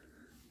 there.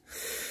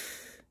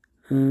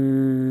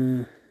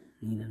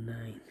 Need a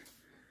 9.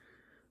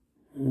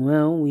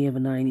 Well, we have a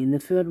 9 in the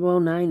third row,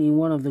 9 in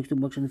one of those two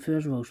boxes in the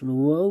first row. So the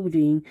row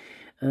between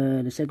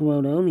the second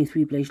row, the only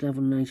 3 places left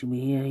on the 9 should be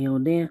here, here, or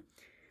there.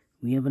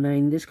 We have a 9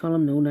 in this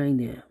column, no 9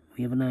 there.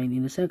 We have a 9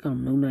 in the second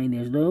column, no 9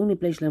 there. So the only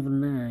place left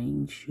on the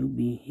 9 should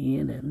be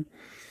here then.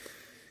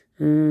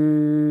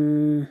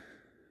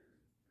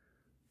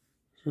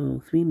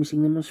 So 3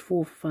 missing numbers,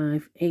 4,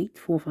 5, 8.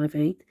 4, 5,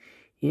 8.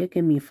 Here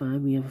can be a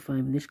 5. We have a 5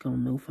 in this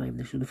column, no 5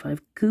 there. So the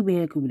 5 could be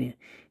here, could be there.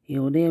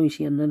 Here or there, we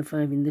see another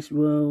 5 in this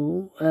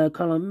row,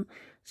 column.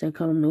 Second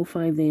column, no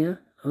 5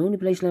 there. Only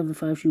place left the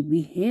 5 should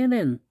be here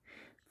then.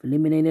 We've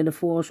eliminated the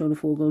 4, so the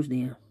 4 goes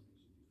there.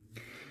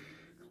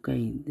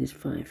 Okay, this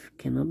 5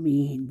 cannot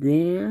be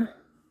there.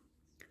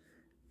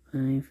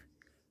 5.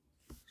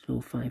 So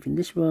 5 in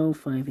this row,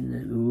 5 in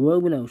the row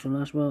below. So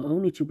last row,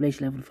 only 2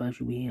 places left with 5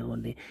 should be here or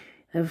there.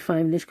 I have a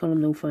 5 in this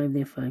column, no 5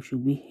 there, 5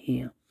 should be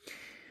here.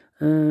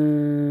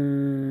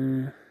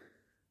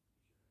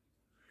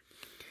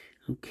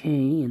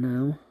 Okay, and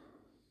now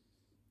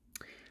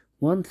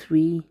 1,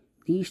 3.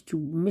 These two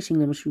missing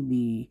numbers should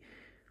be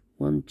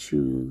 1,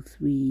 2,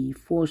 3,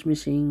 4 is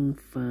missing,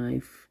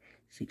 5,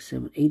 6,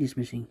 7, 8 is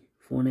missing,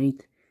 4 and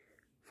 8.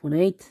 4 and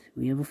 8.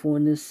 We have a 4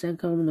 in the second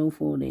column, no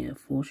 4 there.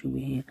 4 should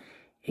be here.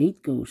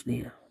 8 goes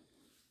there.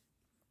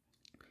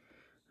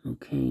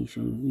 Okay,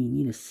 so we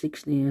need a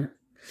 6 there.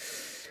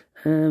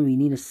 We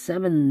need a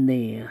 7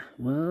 there.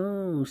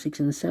 Well, 6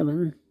 and a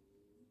 7.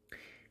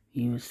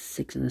 We have a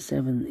 6 and a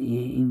 7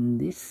 in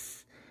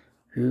this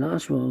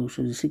last row.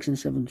 So the 6 and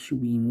 7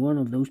 should be in one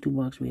of those two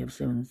boxes. We have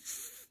 7.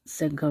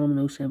 Second column,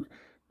 no 7.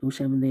 No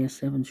 7 there.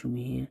 7 should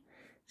be here.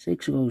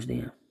 6 goes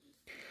there.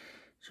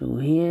 So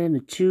here, the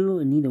 2.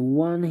 I need a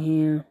 1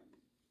 here.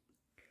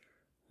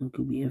 1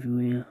 could be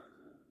everywhere.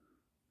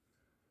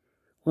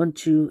 1,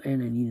 2,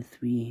 and I need a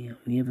 3 here.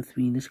 We have a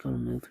 3 in this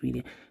column, no 3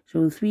 there.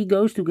 So the 3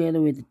 goes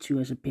together with the 2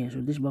 as a pair. So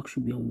this box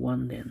should be a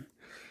 1 then.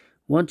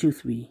 1, 2,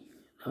 3.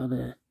 The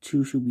other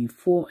 2 should be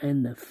 4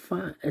 and a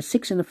 5. A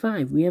 6 and a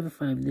 5. We have a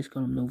 5 in this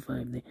column, no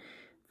 5 there.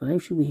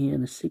 5 should be here,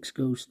 and the 6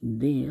 goes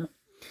there.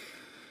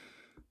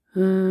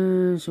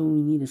 So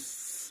we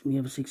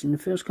have a 6 in the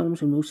first column,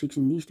 so no 6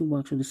 in these two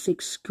boxes. So the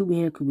 6 could be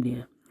here, could be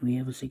there. We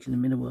have a 6 in the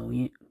middle row,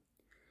 yeah.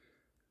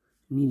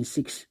 We need a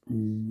 6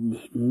 in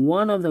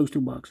one of those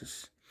two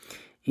boxes.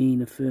 In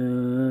the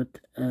third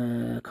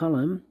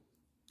column,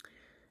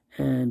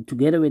 and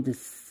together with the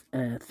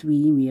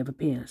 3, we have a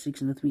pair,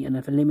 6 and a 3, and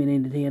I've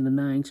eliminated here the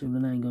 9, so the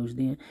 9 goes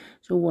there.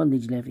 So 1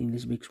 digit left in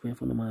this big square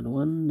for number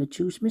 1. The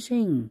 2 is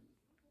missing.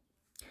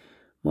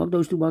 Mark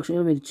those two boxes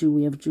with the 2.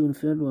 We have a 2 in the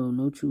third row,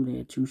 no 2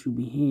 there. 2 should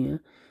be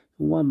here.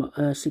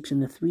 6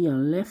 and the 3 are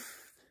left.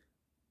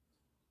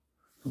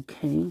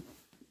 Okay.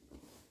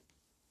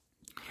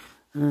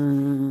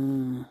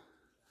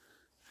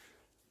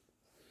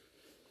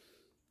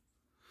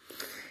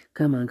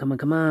 Come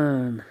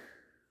on.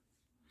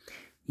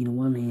 Need a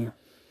 1 here.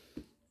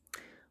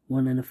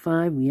 1 and a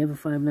 5. We have a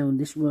 5 now in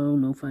this row.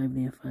 No 5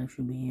 there. 5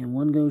 should be here.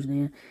 1 goes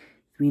there.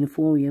 3 and a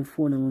 4. We have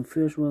 4 now in the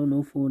first row.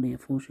 No 4 there.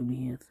 4 should be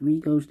here. 3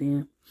 goes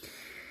there.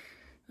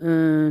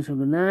 So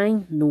the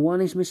 9. The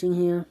 1 is missing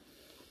here.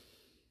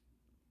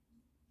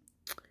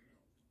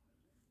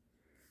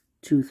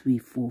 2, 3,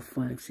 4,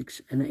 5,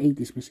 6. And the 8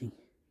 is missing.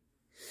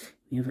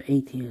 We have an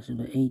 8 here. So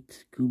the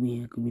 8 could be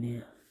here. Could be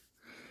there.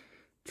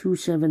 2,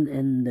 7,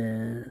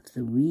 and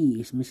 3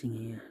 is missing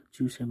here.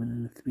 2, 7,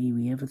 and 3.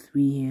 We have a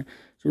 3 here.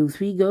 So the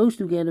 3 goes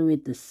together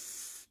with the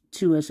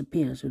 2 as a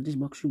pair. So this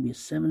box should be a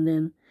 7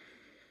 then.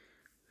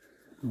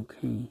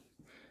 Okay.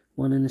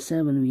 1 and a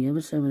 7. We have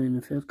a 7 in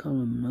the third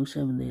column. No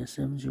 7 there.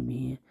 7 should be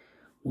here.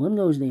 1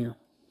 goes there.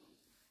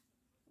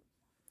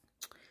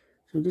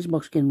 So this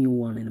box can be a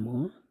 1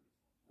 anymore.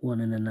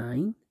 1 and a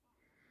 9.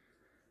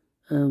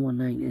 1,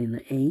 9, and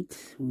an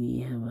 8. We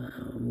have a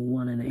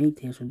 1 and an 8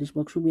 here. So this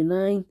box should be a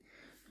 9.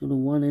 So the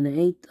 1 and the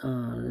 8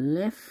 are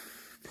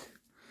left.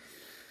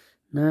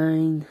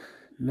 9,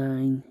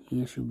 9.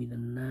 Here should be the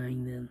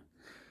 9 then.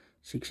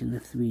 6 and the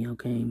 3.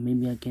 Okay,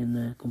 maybe I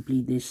can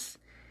complete this.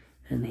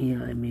 And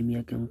here maybe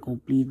I can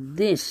complete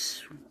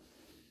this.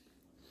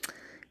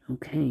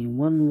 Okay,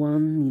 1,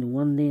 1. Need a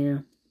 1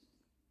 there.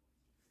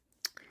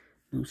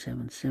 No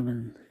 7,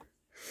 7.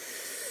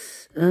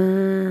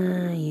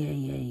 Yeah.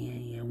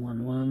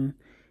 1, 1.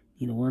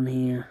 Need a 1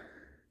 here.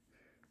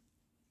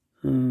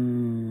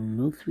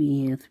 No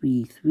 3 here.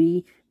 3,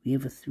 3. We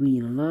have a 3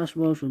 in the last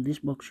row, so this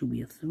box should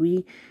be a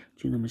 3.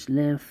 2 numbers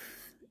left.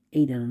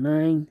 8 and a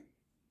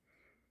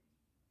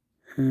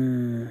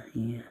 9.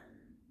 Yeah.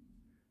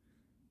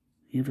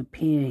 We have a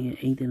pair here,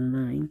 8 and a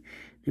 9.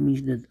 That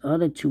means the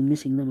other 2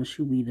 missing numbers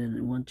should be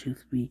the 1, 2,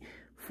 3,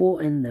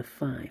 4 and the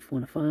 5. 4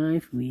 and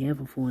 5. We have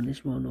a 4 in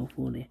this row, no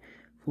 4 there.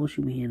 4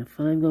 should be here, and the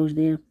 5 goes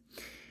there.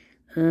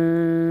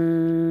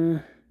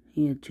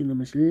 Here, 2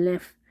 numbers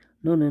left.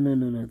 No.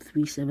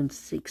 3, 7,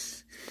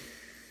 6.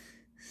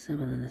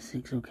 7 and a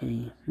 6,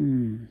 okay.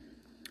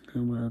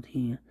 How about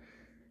here?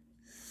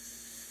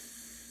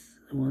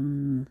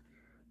 1,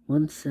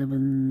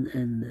 7,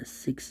 and the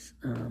 6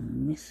 are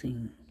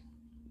missing.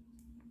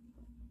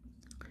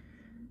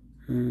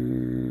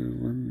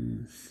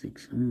 1,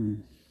 6,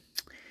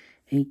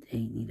 8,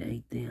 need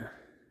 8 there.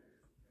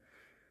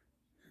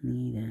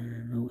 Need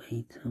no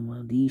 8. How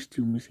about these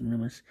 2 missing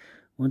numbers?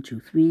 1, 2,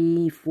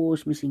 3, 4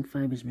 is missing,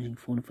 5 is missing,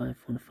 4 and 5,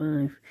 4 and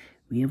 5.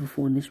 We have a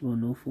 4 in this row,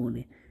 no 4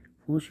 there.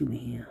 4 should be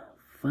here.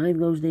 5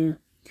 goes there.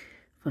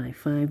 5,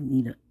 5,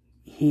 need a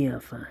here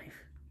 5.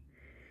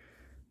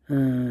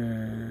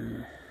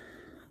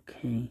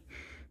 Okay.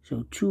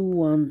 So 2,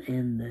 1,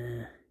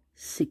 and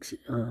 6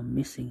 are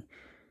missing.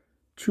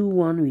 2,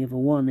 1, we have a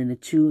 1 and a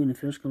 2 in the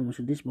first column,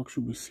 so this box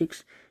should be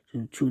 6.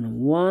 So 2 and a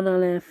 1 are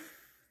left.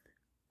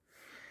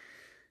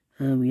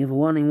 We have a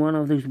 1 in one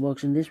of those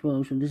boxes in this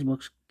row, so this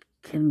box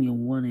can be a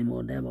 1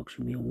 anymore. That box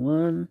should be a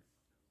 1.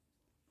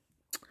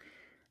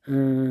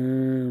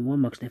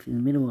 One box left in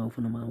the middle row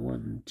for number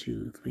 1,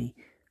 2, 3,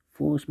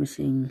 4 is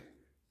missing.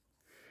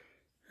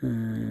 8,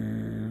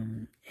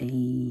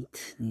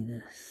 need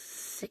a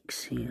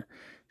 6 here.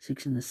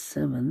 6 and a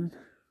 7.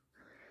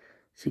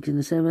 6 and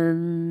a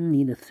 7,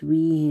 need a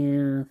 3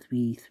 here.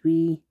 3,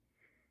 3.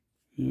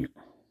 Yeah.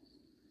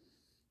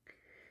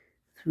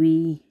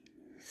 3,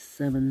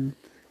 7,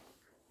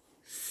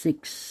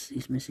 6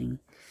 is missing.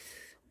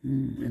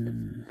 And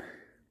then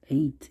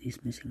 8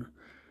 is missing.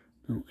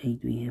 No,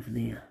 8 we have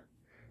there.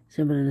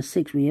 7 and a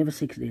 6, we have a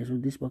 6 there. So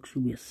this box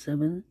should be a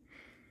 7.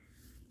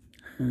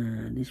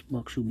 This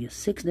box should be a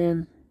 6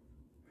 then.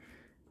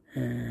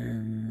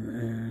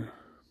 And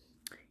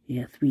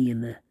yeah, 3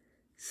 and the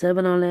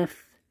 7 are left.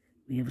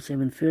 We have a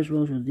 7 first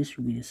row, so this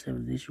should be the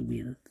 7. This should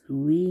be the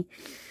 3.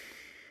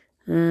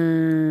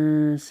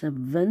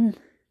 7.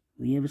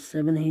 We have a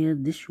 7 here.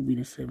 This should be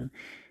the 7.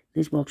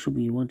 This box should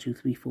be 1, 2,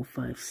 3, 4,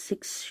 5,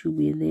 6 should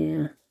be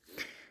there.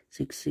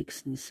 6,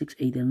 6, 6,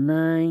 8 and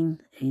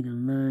 9. 8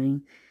 and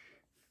 9.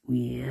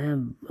 We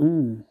have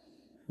 1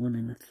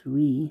 and a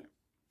 3.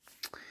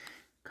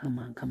 Come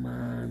on, come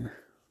on.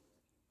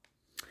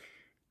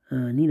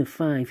 Need a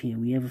 5 here.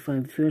 We have a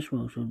 5 first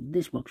row, so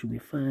this box should be a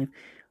 5.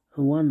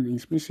 1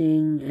 is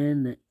missing,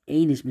 and the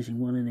 8 is missing.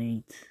 1 and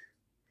 8.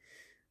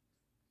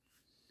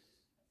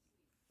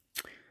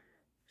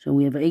 So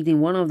we have 8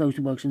 in one of those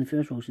two boxes in the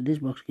first row. So this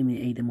box give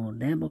me 8 and more.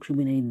 That box should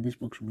be an 8, and this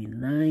box should be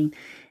 9.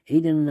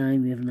 8 and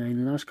 9. We have 9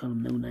 in the last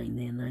column. No 9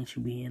 there. 9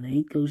 should be here, and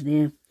 8 goes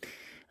there.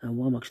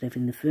 One box left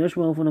in the first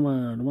row for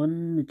number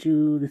 1, the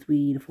 2, the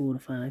 3, the 4, the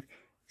 5.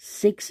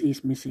 6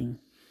 is missing.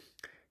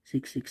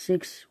 6, 6,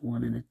 6.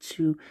 1 and a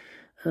 2.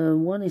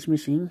 1 is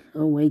missing.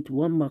 Oh wait,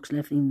 one box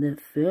left in the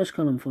first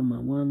column for my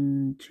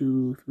 1,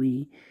 2,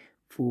 3,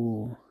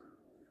 4,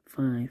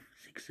 5,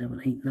 6,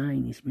 7, 8,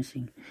 9 is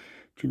missing.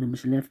 2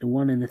 numbers left. The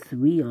 1 and the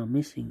 3 are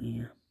missing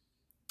here.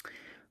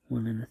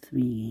 1 and the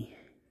 3.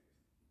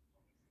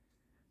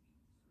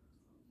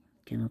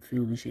 Cannot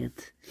fill this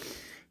yet.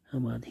 How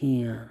about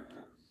here?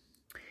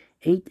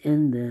 8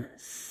 and the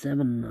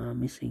 7 are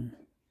missing.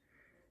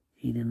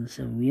 8 and the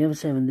 7. We have a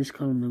 7. This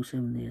column, no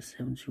 7 there.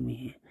 7 should be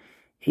here.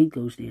 8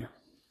 goes there.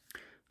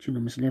 2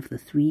 numbers left. The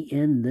 3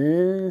 and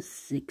the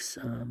 6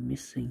 are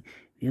missing.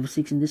 We have a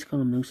 6 in this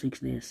column, no 6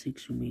 there.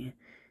 6 should be here.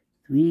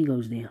 3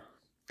 goes there.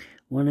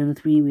 1 and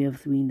a 3, we have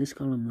 3 in this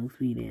column, no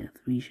 3 there.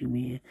 3 should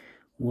be here.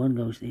 1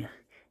 goes there.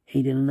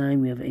 8 and a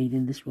 9, we have 8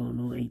 in this row,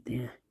 no 8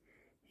 there.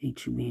 8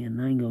 should be here.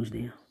 9 goes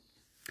there.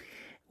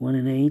 1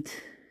 and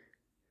 8.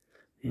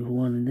 We have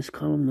 1 in this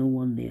column, no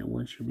 1 there.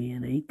 1 should be here,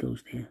 and 8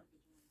 goes there.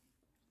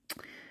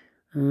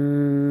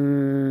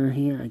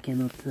 Here I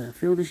cannot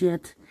fill this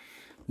yet.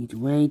 Need to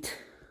wait.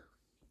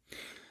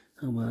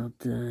 How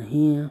about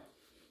here?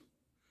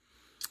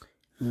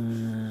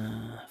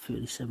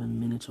 37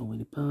 minutes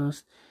already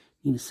passed.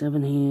 Need a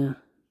 7 here.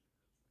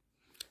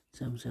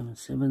 7, 7,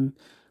 7.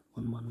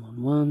 1, 1,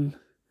 1, 1.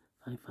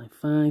 5, 5,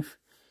 5.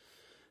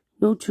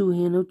 No 2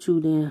 here, no 2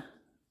 there.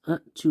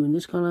 2 in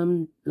this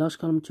column, last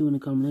column, 2 in the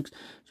column next.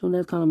 So in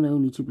that column, there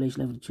only 2 places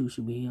left. The 2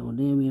 should be here. Or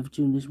there, we have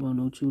 2 in this row,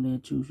 no 2 there.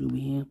 2 should be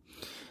here.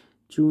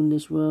 2 in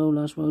this row,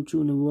 last row,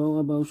 2 in the row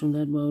above. So in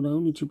that row, there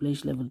only 2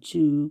 places left. The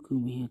 2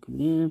 could be here, could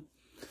be there.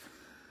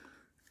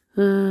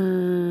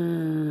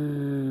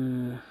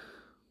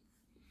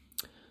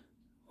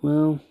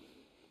 Well,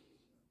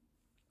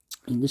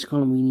 in this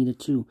column we need a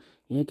 2.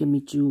 Here can be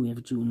 2, we have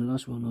a 2 in the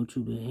last row, no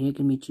 2 there. Here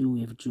can be 2,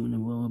 we have a 2 in the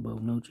row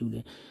above, no 2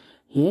 there.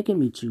 Here can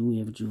be 2, we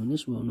have a 2 in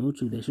this row, no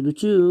 2 there. So the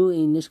 2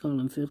 in this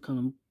column, third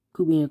column,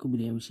 could be here, could be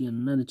there. We see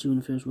another 2 in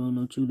the first row,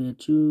 no 2 there.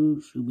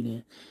 2 should be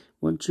there.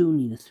 1, 2,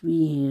 need a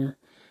 3 here.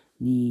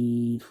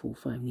 Need 4,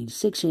 5, need a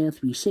 6 here.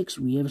 3, 6.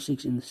 We have a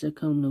 6 in the second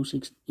column, no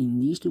 6 in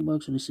these two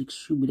boxes, so the 6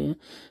 should be there.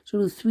 So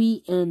the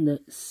 3 and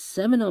the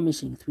 7 are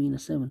missing. 3 and a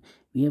 7.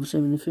 We have a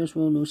 7 in the first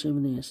row, no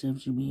 7 there. 7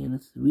 should be here, and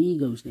the 3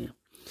 goes there.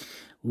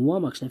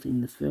 1 box left in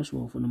the first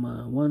row for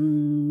number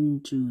 1,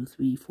 2,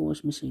 3, 4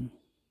 is missing.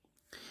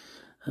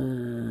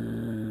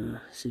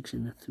 6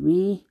 and a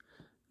 3.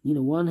 Need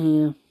a 1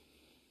 here.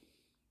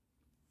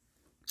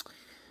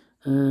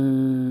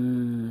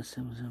 7,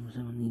 7,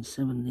 7. Need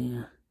 7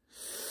 there.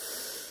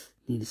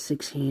 Need a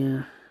 6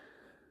 here.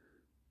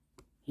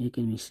 Here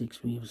can be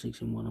 6. We have a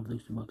 6 in one of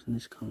those two boxes in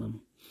this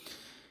column.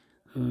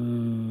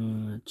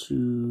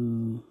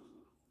 2.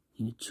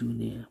 Need a 2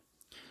 there.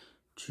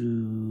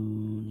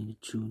 2. Need a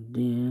 2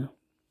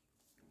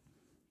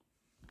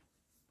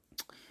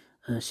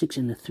 there. 6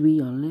 and a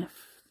 3 are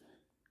left.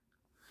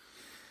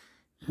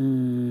 5.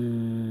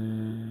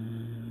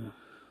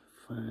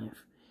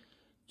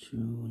 2.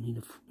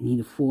 Need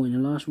a 4 in the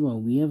last row.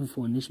 We have a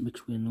 4 in this big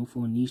square, no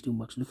 4 in these two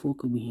boxes. The 4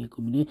 could be here,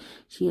 could be there.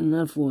 See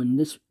another 4 in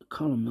this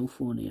column, no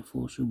 4 there.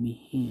 4 should be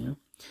here.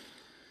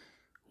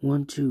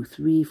 1, 2,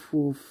 3,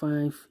 4,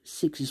 5,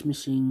 6 is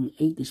missing.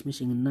 8 is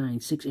missing, and 9.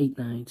 6, 8,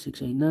 9.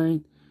 6, 8,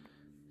 9.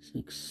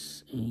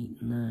 6,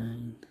 8,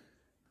 9.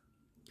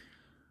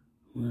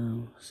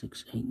 Well,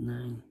 6, 8,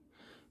 9.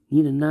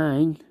 Need a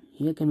 9.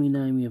 Here can be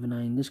 9. We have a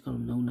 9 in this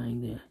column, no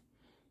 9 there.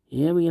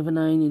 Here we have a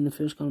 9 in the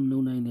first column,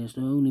 no 9 there, so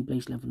the only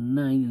place left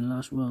 9 in the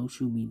last row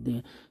should be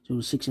there. So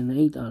the 6 and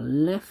the 8 are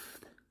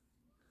left.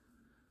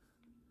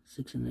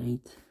 6 and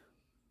 8.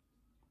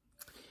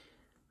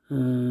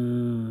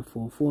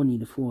 4,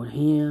 need a 4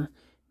 here.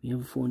 We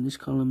have a 4 in this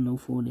column, no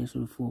 4 there, so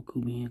the 4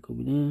 could be here, could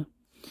be there.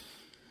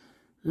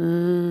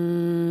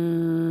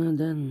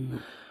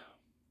 Then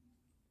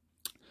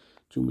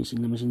 2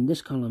 missing numbers in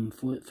this column,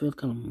 third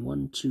column,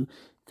 1, 2,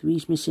 3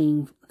 is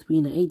missing, 3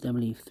 and 8 I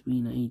believe, 3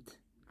 and 8.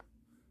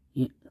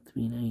 Yeah,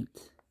 3 and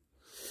 8.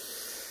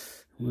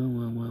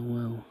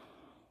 Well.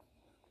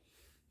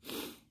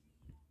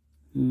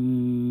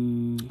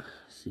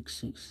 6,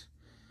 6.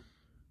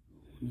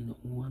 Need a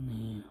 1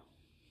 here.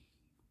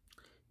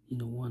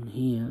 Need a 1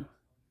 here.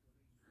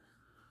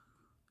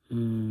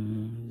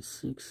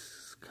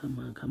 6. Come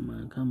on.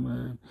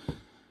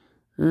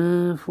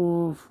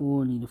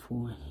 4. Need a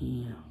 4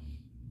 here.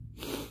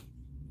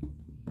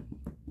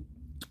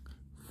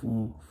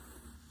 4.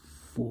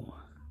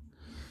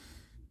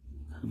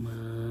 Come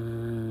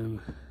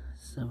on.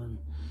 7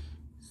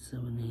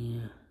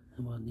 here.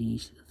 How about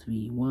these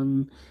 3?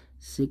 1,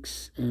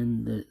 6,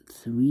 and the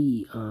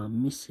 3 are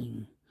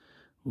missing.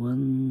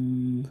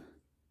 1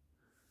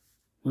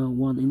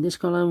 in this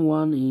column,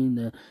 1 in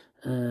the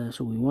 1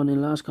 in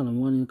the last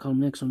column, 1 in the column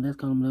next on that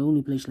column. The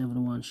only place left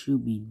the 1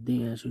 should be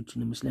there. So 2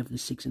 numbers left, the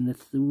 6 and the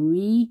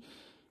 3.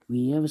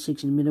 We have a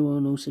 6 in the middle,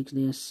 no 6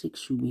 there. 6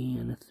 should be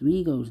here, and the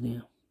 3 goes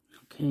there.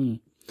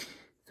 Okay,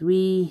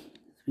 3.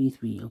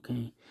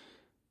 Okay.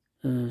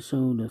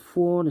 So the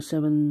 4, the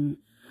 7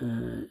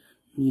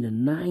 need a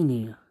 9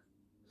 here.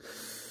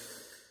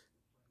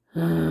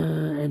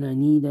 And I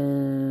need a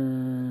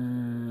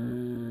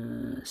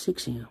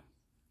 6 here.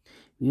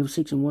 We have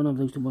 6 in one of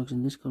those two boxes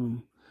in this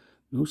column.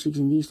 No 6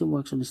 in these two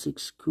boxes, so the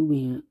 6 could be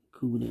here,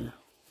 could be there.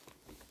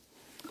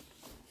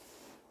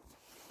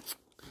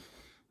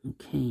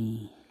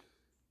 Okay.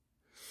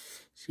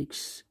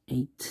 6,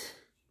 8.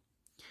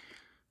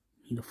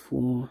 Need a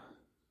 4.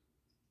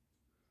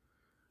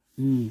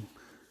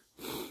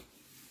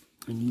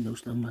 I need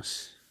those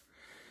numbers.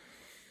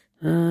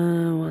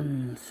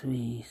 1,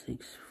 3,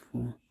 6,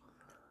 4.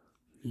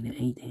 Need an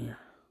 8 here.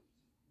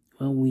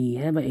 Well, we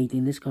have an 8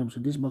 in this column, so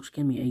this box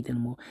can be 8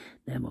 anymore.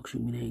 That box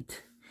should be an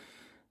 8.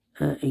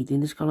 8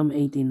 in this column,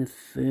 8 in the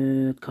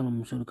third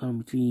column, so the column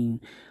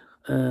between.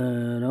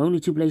 The only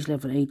two places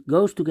left for 8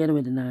 goes together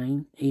with the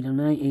 9. 8 and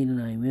 9, 8 and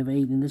 9. We have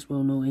 8 in this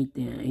row, no 8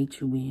 there. 8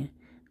 should be here.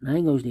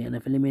 9 goes there, and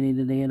I've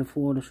eliminated there the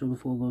 4, so the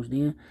 4 goes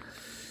there.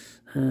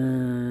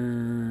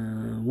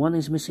 1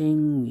 is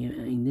missing.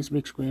 In this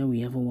big square,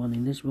 we have a 1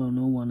 in this row,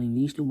 no 1 in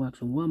these two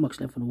boxes. So 1 box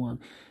left for the 1.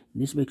 In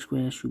this big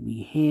square should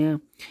be here.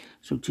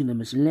 So 2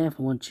 numbers left.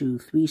 1, 2,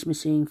 3 is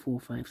missing. 4,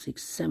 5,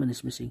 6, 7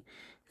 is missing.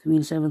 3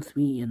 and 7,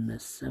 3 and the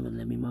 7.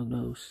 Let me mark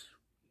those.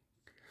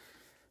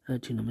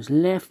 2 numbers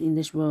left in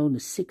this row. The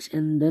 6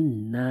 and the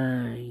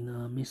 9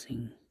 are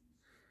missing.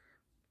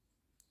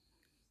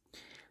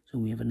 So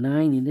we have a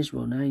 9 in this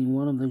row, 9 in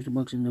one of those two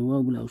boxes in the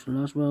row below. So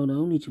last row, the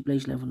only two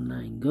places left for the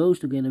 9 goes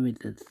together with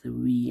the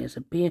 3 as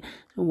a pair.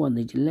 So 1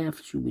 digit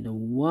left should be the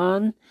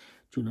 1.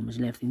 2 numbers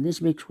left in this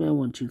big square,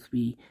 1, 2,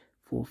 3,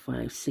 4,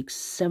 5, 6,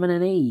 7,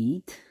 and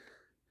 8.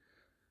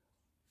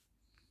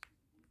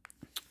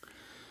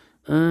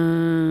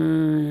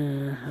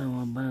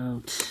 How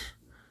about...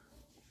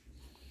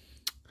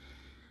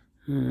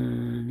 I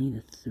need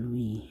a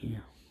 3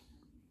 here.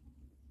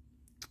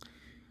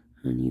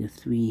 I need a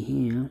 3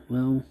 here.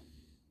 Well,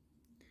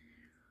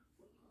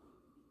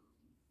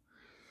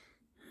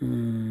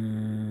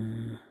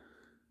 3,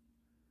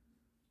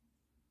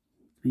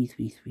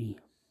 3, 3.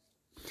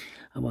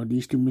 How about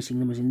these two missing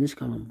numbers in this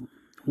column?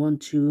 1,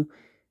 2,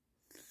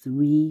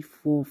 3,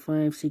 4,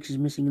 5, 6 is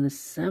missing, and the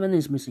 7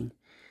 is missing.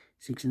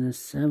 6 and a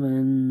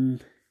 7.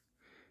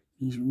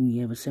 We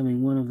have a 7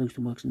 in one of those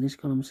two boxes in this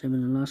column, 7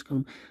 in the last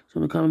column. So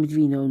in the column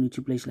between, the only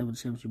two places left with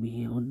 7 should be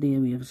here or there.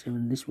 We have a 7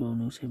 in this row,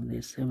 no 7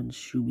 there. 7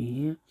 should be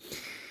here.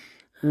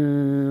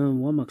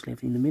 1 box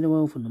left in the middle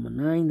row for number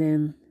 9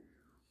 then.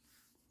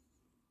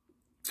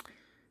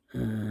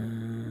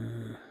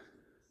 9,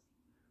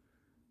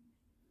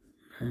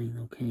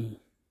 okay.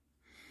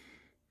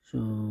 So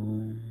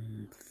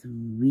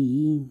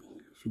 3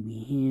 should be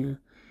here.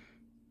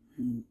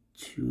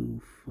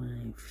 2,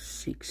 5,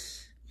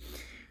 6.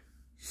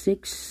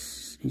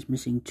 6 is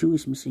missing, 2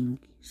 is missing,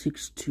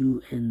 6,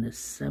 2, and the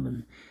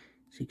 7.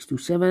 6, 2,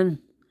 7.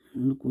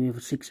 Look, we have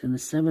a 6 and a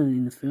 7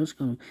 in the first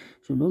column.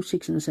 So no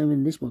 6 and a 7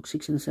 in this box.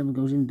 6 and a 7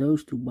 goes in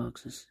those two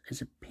boxes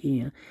as a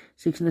pair.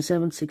 6 and a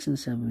 7, 6 and a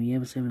 7. We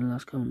have a 7 in the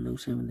last column, no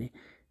 7 there.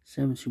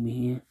 7 should be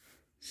here.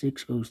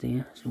 6 goes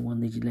there. So 1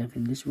 digit left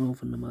in this row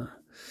for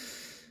number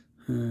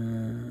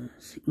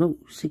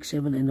 6,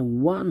 7, and a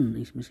 1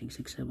 is missing.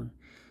 6, 7.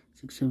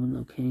 6, 7,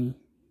 okay.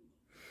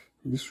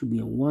 This should be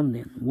a 1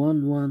 then.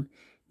 1, 1.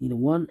 Need a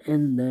 1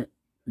 and the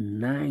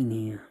 9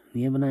 here.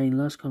 We have a 9 in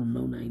the last column.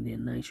 No 9 there.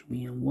 9 should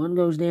be here. 1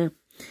 goes there.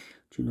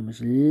 2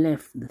 numbers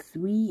left. The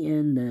 3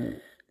 and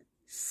the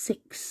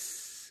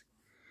 6.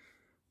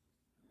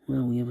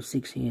 Well, we have a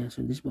 6 here.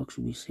 So this box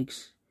should be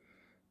 6.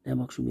 That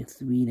box should be a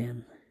 3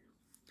 then.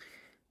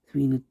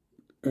 3 in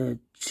the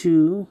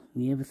 2.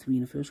 We have a 3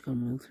 in the first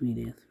column, no 3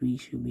 there. 3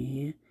 should be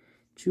here.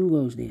 2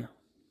 goes there.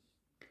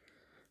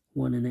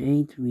 1 and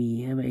 8.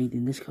 We have an 8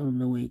 in this column,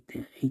 no 8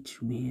 there. 8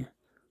 should be here.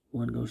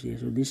 1 goes there.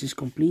 So this is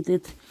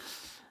completed.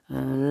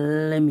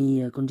 Let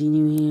me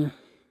continue here.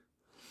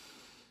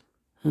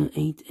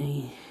 8,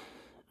 8.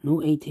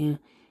 No 8 here.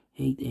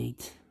 8,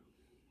 8.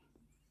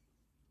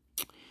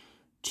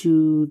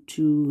 2,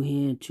 2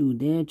 here, 2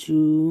 there,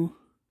 2.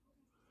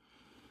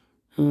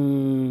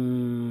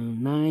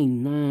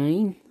 9,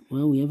 9.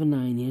 Well, we have a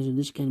 9 here, so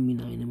this can be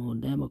 9 anymore.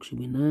 That box should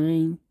be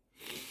 9.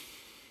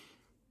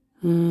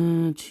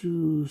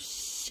 2,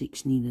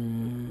 6, need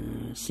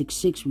a 6,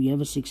 6. We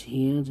have a 6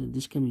 here, so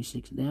this can be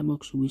 6. That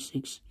box should be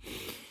 6.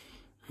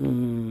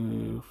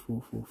 4,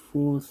 4,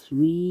 4,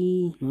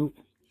 3. No.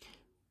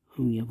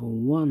 We have a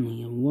 1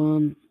 here,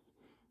 1.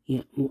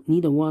 Yeah,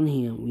 need a 1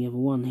 here. We have a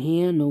 1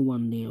 here, no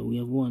 1 there. We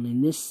have 1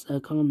 in this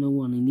column, no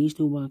 1 in these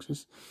two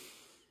boxes.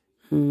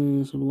 So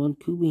the 1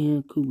 could be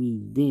here, could be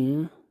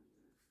there.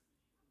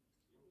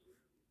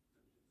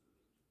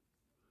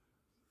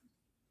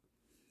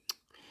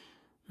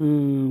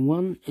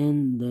 One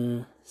and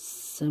the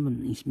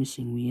 7 is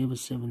missing. We have a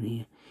 7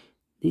 here.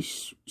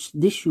 This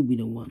should be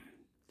the 1.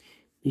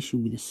 This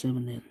should be the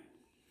 7 then.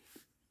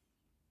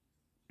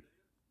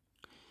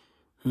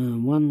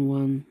 1,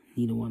 1,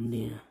 need a 1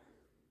 there.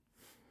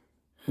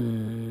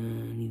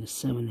 Need a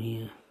 7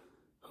 here.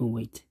 Oh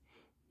wait,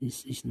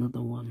 this is not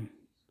the 1.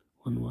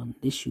 1, 1.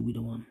 This should be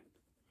the 1.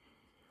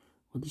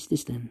 What is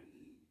this then?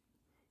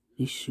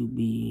 This should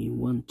be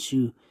 1,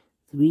 2,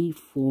 3,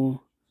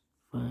 4,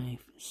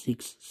 5,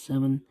 6,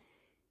 7,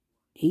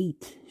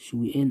 8. Should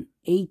we end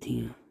 8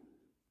 here?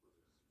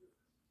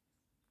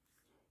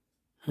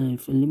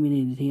 I've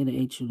eliminated here the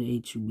 8, so the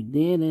 8 should be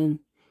there then.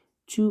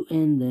 2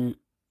 and the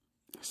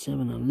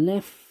 7 are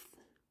left.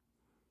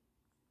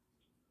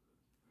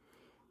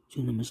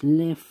 2 numbers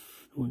left.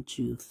 1,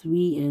 2,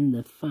 3, and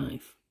the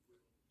 5.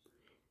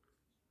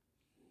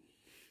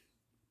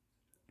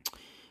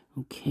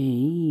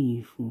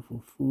 Okay, 4,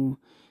 4, 4,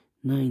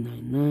 9,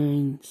 9,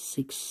 9,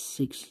 6,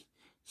 6,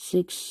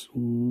 6,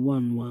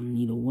 1, 1.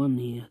 Need a 1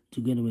 here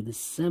together with the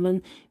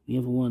 7. We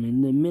have a 1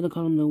 in the middle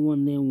column, no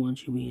 1 there. 1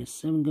 should be here.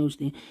 7 goes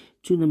there.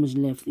 2 numbers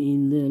left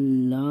in the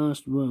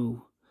last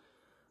row.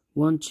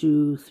 1,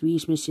 2, 3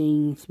 is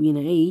missing. 3 and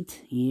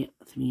 8. Yeah,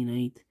 3 and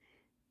 8.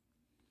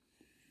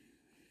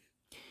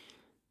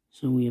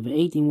 So we have an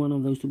 8 in one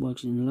of those two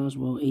boxes in the last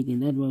row, 8 in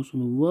that row. So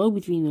the row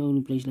between the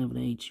only place left,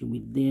 8 should be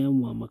there.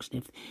 1 box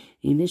left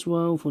in this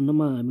row for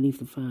number, I believe,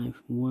 the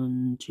 5.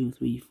 1, 2,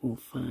 3, 4,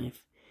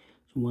 5.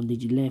 So 1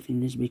 digit left in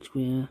this big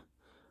square.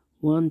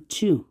 1,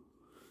 2.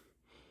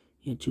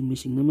 Yeah, 2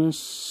 missing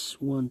numbers.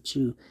 1,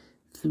 2,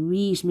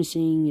 3 is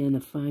missing, and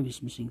a 5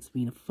 is missing.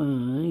 3 and a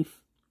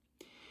 5.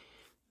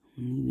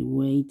 We need to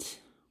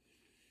wait.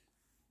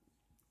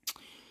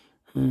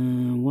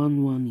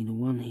 1, 1, need a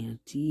 1 here.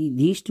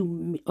 These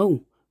two,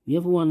 oh, we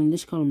have a 1 in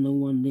this column, no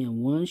 1 there.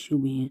 1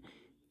 should be here.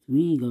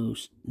 3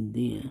 goes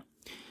there.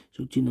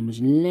 So 2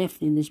 numbers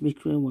left in this big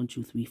square. 1,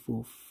 2, 3,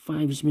 4,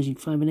 5 is missing.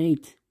 5 and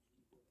 8.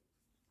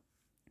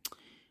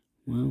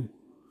 Wow.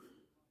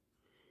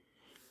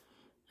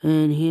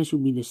 And here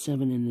should be the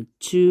 7 and the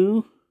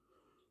 2.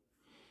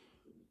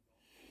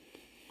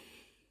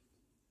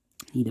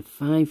 Need a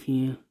 5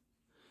 here.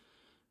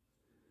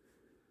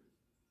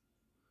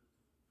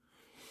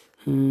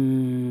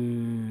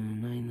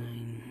 9,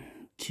 9,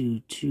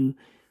 2, 2,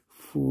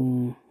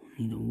 4.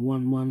 Need a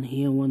 1, 1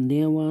 here, 1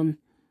 there, 1.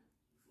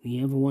 We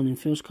have a 1 in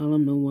first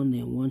column, no 1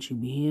 there. 1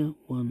 should be here.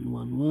 1,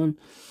 1, 1.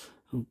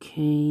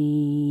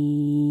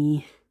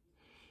 Okay.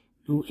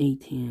 No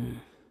 8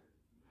 here.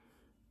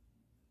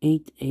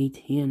 8, 8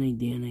 here, and 8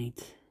 there, and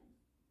 8.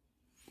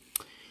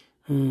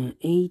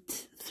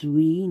 8,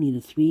 3. Need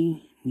a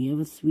 3. We have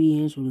a 3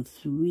 here, so the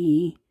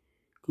 3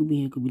 could be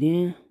here, could be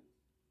there.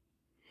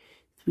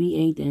 3,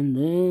 8,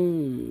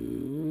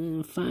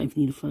 and 5.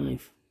 Need a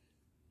 5.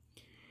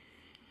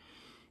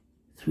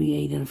 3,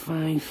 8, and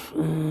 5.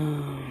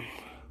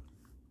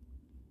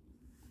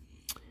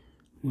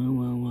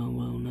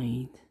 Well.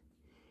 9.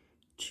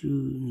 2.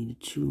 Need a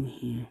 2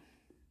 here.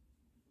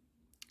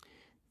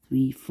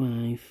 3,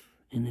 5,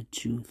 and a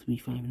 2. 3,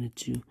 5, and a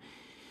 2.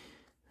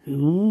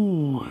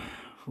 Ooh.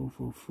 4,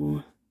 4,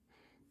 4.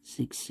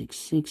 6, 6,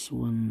 6.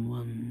 1,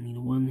 1. Need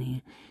a 1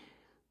 here.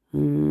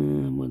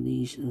 What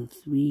these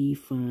 3,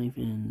 5,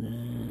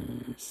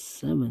 and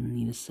 7.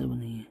 Need a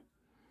 7 here.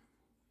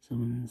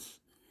 7,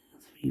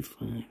 3,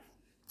 5.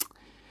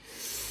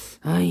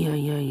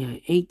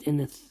 8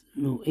 and a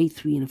 8,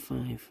 3 and a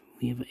 5.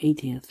 We have an 8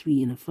 here,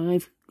 3 and a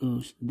 5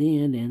 goes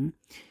there. Then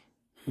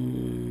we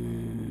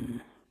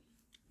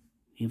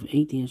have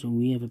 8 here, so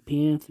we have a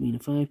pair, 3 and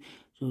a 5.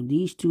 So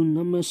these two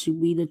numbers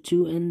should be the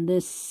 2 and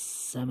the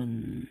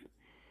 7.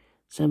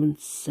 7,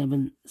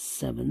 7,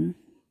 7.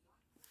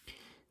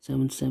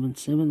 7, 7,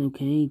 7.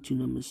 Okay, two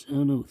numbers.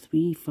 Oh no,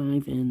 3,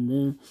 5, and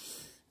the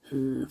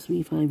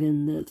 3, 5,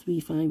 and the 3,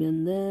 5,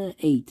 and the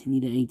 8.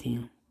 Need an 8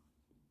 here.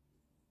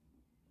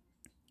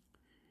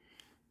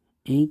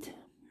 8.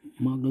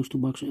 mark those two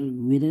boxes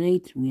with an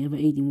 8. We have an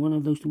 8 in one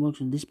of those two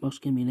boxes. This box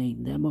can be an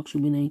 8. That box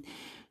will be an 8.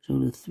 So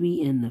the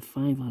 3 and the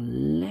 5 are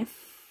left.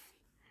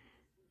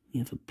 We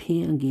have a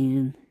pair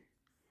again.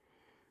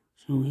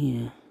 So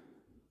here,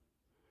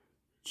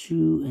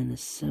 2 and the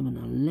 7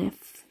 are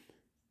left.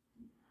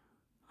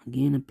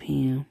 Again a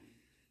pair.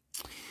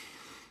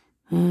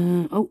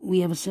 Oh, we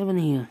have a 7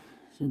 here.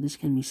 So this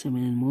can be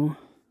 7 and more.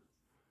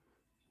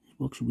 This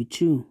box will be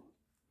 2.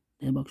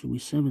 That box will be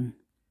 7.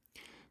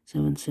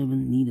 7,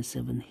 7, need a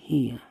 7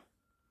 here.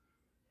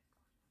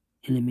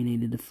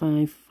 Eliminated the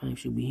 5. 5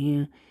 should be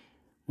here.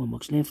 One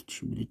box left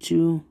should be the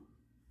 2.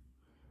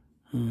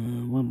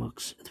 One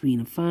box, 3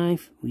 and a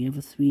 5. We have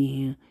a 3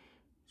 here.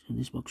 So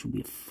this box will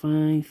be a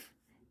 5.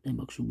 That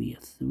box will be a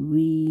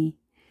 3.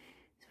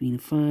 3 and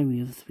a 5. We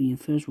have a 3 in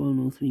first row.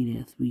 No 3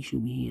 there. 3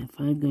 should be here.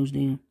 5 goes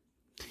there.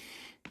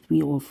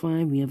 3 or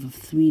 5. We have a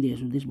 3 there.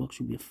 So this box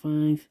should be a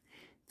 5.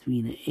 3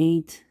 and an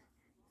 8.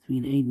 3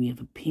 and 8. We have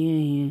a pair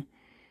here.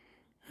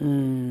 3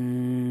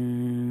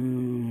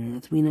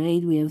 and an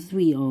 8. We have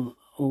 3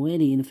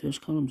 already in the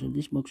first column. So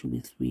this box should be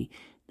 3.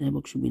 That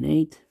box should be an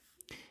 8.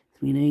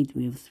 3 and 8.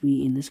 We have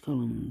 3 in this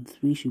column.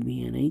 3 should be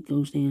here. And 8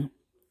 goes there.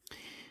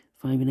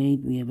 5 and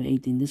 8. We have an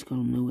 8 in this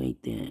column. No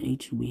 8 there.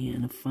 8 should be here.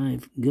 And a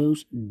 5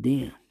 goes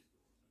there.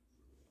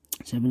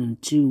 7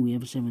 and 2. We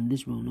have a 7 in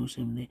this row. No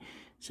 7 there.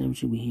 7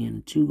 should be here. And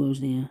a 2 goes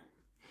there.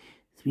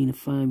 3 and a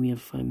 5. We have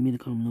a 5 in middle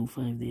column. No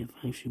 5 there.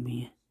 5 should be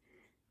here.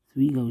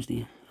 3 goes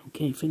there.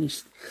 Okay,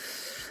 finished.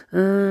 2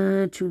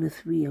 and a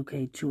 3.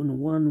 Okay, 2 and a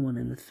 1. 1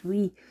 and a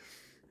 3.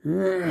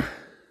 2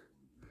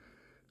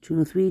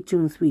 and a 3. 2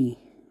 and a 3.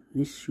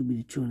 This should be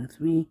the 2 and a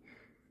 3.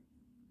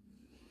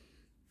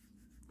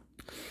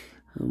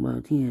 How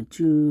about here?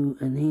 2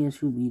 and here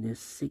should be the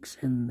 6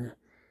 and the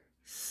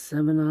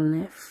 7 are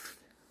left.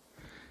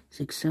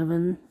 6,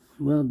 7.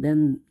 Well,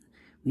 then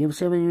we have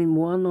 7 in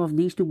one of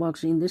these two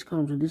boxes in this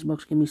column. So this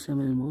box can be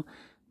 7 and more.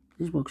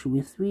 This box should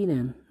be 3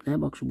 then. That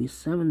box should be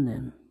 7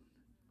 then.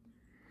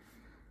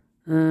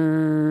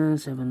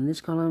 7 in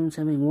this column.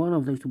 7 in one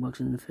of those two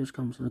boxes in the first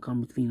column. So the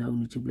column between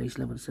only two place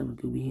level 7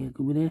 could be here,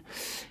 could be there.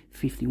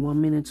 51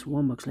 minutes.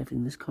 1 box left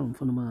in this column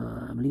for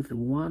number, I believe, the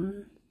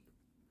 1.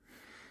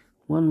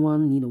 1,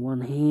 1. Need a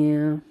 1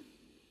 here.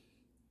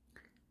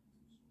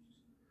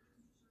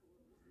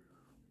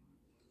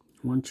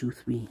 1, 2,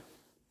 3.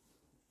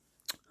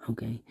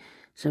 Okay.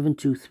 7,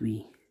 2,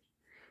 3.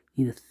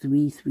 Need a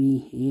 3, 3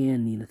 here.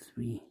 Need a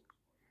 3.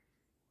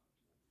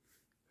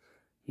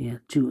 Yeah,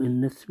 2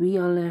 and the 3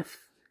 are left.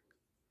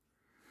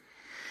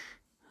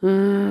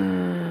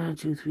 2,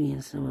 3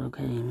 and 7.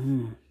 Okay.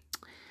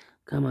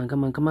 Come on,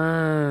 come on, come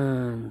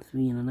on.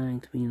 3 and a 9.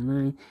 3 and a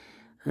 9.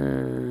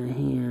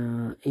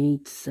 Here,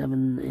 8,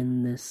 7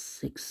 and the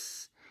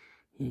 6.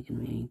 Here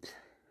can be 8.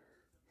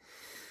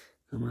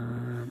 Come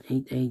on.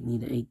 8, 8.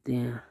 Need an 8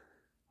 there.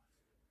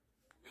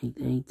 8,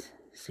 8.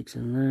 6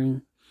 and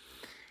 9.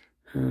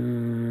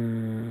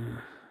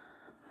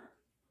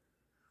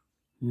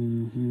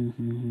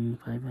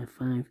 5, 5,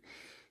 5.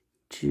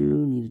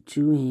 2, need a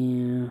 2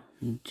 here.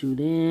 Need 2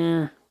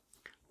 there.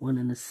 1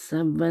 and a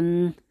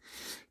 7.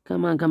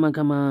 Come on, come on,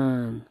 come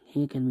on.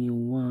 Here can be a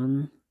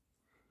 1.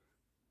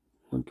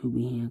 1 could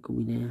be here, could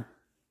be there.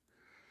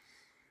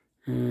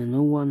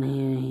 No 1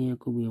 here. Here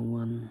could be a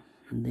 1.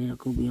 And there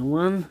could be a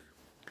 1.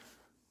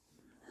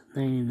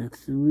 9 and a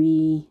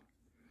 3.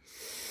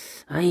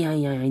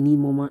 I need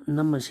more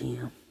numbers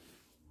here.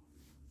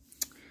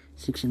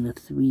 6 and a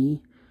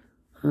 3.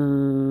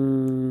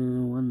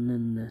 1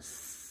 and a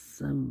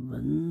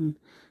 7.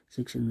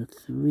 6 and a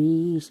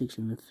 3. 6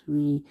 and a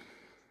 3.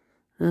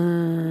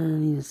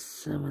 Need a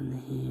 7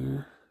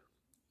 here.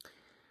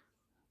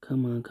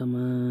 Come on, come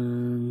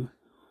on.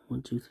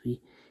 1, 2,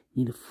 3.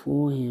 Need a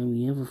 4 here.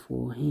 We have a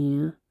 4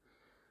 here.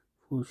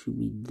 4 should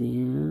be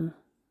there.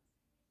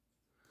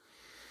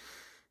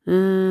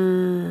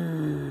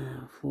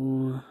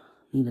 4.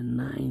 Need a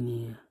 9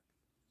 here.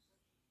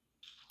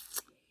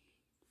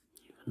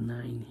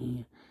 9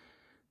 here.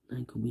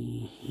 9 could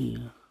be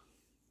here.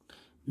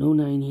 No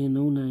 9 here,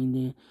 no 9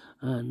 there.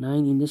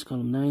 9 in this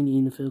column, 9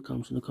 in the third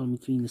column, so the column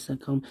between the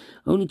second column.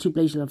 Only 2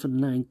 places left for the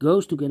 9.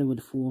 Goes together with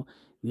the 4.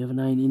 We have a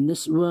 9 in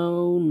this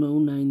row, no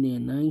 9 there.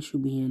 9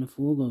 should be here and the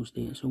 4 goes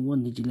there. So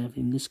 1 digit left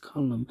in this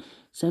column.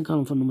 Second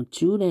column for number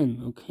 2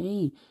 then.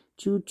 Okay.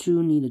 2,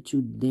 2, need a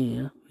 2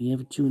 there. We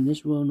have a 2 in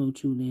this row, no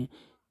 2 there.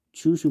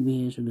 2 should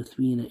be here, so the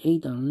 3 and the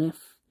 8 are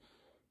left.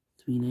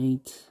 3 and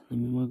 8. Let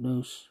me mark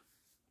those.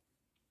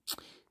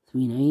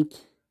 3 and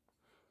 8.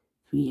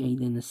 3, 8,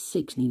 and a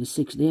 6. Need a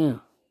 6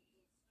 there.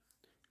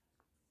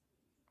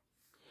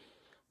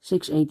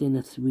 6, 8, and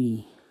a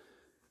 3.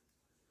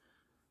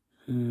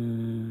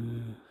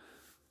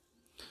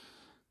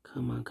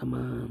 Come on, come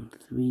on.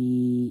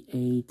 3,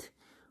 8,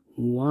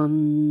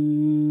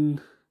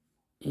 1,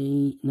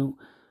 8. No,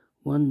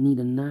 1 need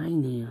a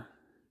 9 here.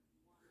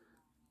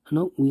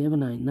 No, we have a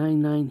 9.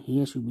 9, 9.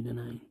 Here should be the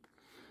 9.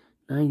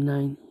 9,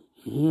 9.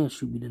 Here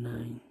should be the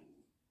 9.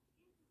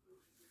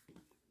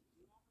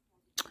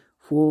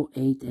 4,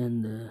 8,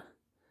 and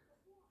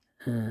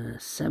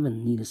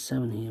 7, need a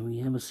 7 here. We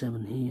have a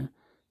 7 here.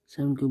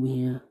 7 could be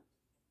here.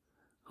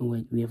 Oh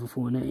wait, we have a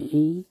 4 and an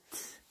 8,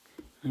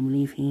 I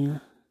believe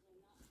here.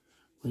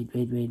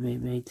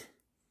 Wait.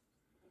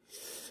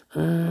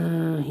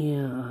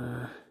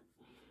 Here,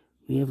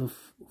 we have a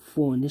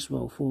 4 in this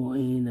row, 4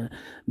 in the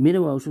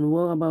middle row. So the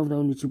row above the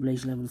only 2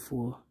 place level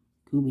 4.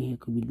 Could be here,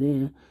 could be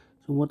there.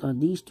 So what are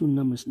these 2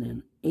 numbers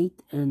then?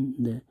 8 and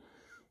the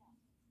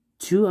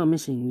 2 are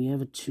missing. We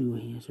have a 2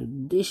 here. So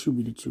this should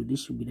be the 2.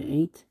 This should be the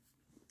 8.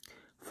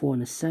 4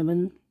 and a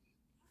 7.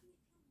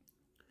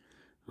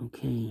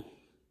 Okay.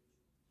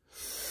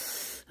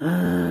 3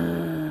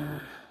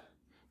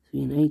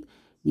 and 8.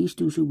 These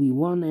 2 should be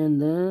 1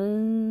 and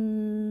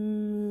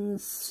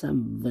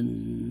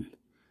 7.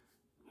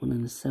 1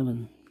 and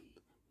 7.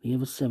 We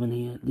have a 7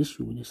 here. This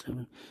should be the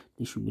 7.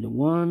 This should be the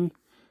 1.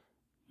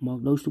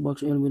 Mark those 2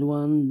 boxes early with the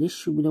 1. This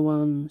should be the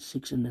 1.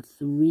 6 and a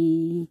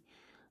 3.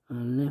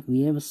 Left,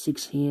 we have a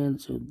 6 here.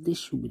 So this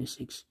should be the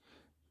 6.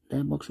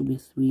 That box should be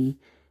 3.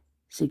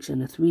 6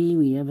 and a 3.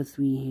 We have a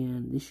 3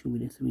 here. This should be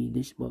the 3.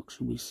 This box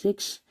should be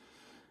 6.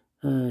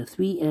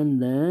 3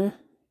 and the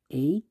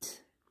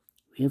 8.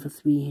 We have a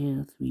 3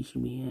 here. 3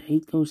 should be here.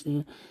 8 goes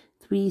there.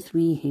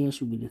 3 here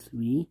should be the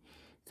 3.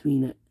 3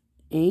 and the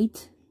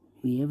 8.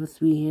 We have a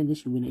 3 here. This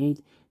should be an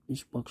 8.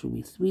 This box should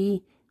be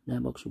 3.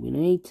 That box should be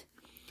an 8.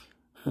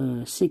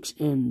 6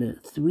 and the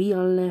 3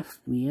 are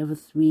left. We have a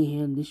 3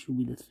 here. This should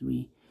be the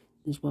 3.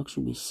 This box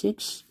should be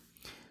 6.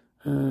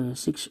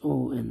 6,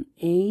 and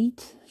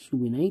 8. Should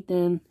be an 8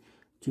 then.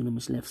 2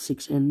 numbers left.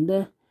 6 and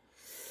the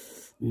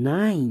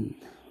 9.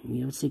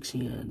 We have a 6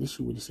 here. This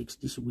should be the 6.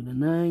 This should be the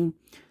 9.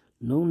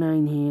 No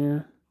 9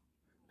 here.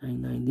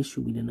 9. This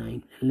should be the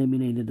 9.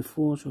 Eliminated the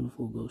 4. So the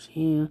 4 goes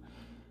here.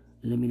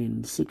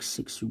 Eliminated the 6.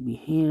 6 should be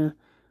here.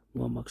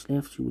 1 box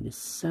left. Should be the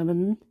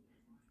 7.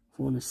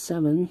 4 and a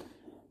 7.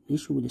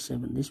 This should be the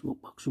 7. This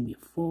box should be a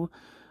 4.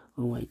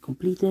 Alright,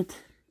 completed.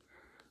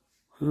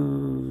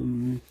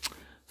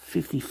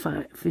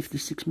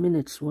 56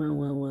 minutes.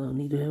 Wow.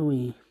 Need to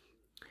hurry.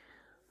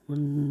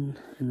 1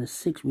 and the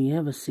 6. We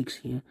have a 6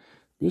 here.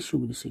 This should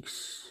be the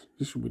 6.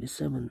 This should be the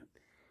 7.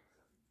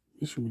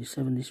 This should be the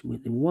 7. This should be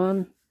the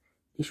 1.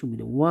 This should be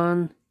the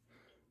 1.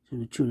 So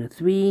the 2 and a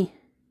 3.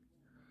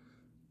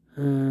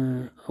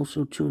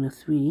 Also 2 and a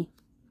 3.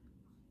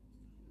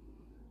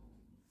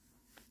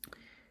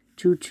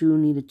 2,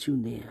 need a 2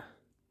 there.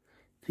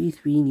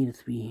 3, need a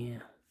 3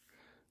 here.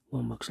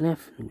 1 box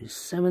left. It is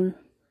 7.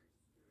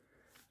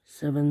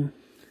 7.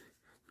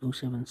 No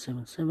 7.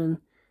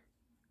 7.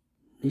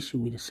 This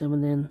should be the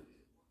 7 then.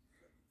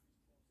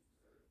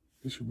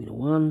 This should be the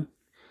 1.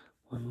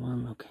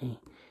 1. Okay.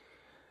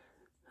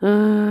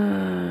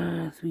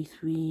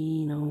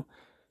 3. No.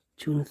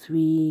 2 and a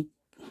 3.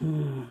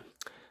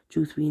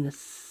 2, 3 and a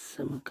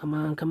 7. Come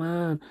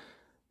on.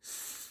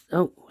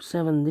 Oh,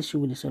 7. This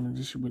should be the 7.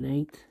 This should be the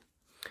 8.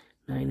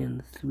 9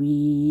 and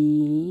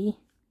 3.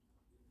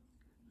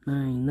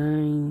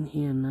 9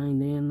 here. 9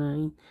 there.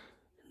 9.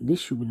 This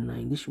should be the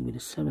 9. This should be the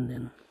 7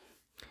 then.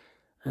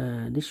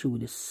 This should be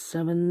the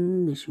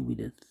 7. This should be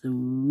the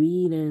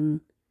 3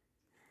 then.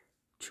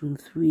 2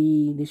 and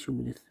 3. This should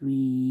be the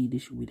 3.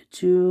 This should be the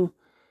 2.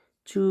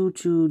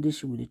 2. This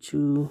should be the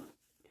 2.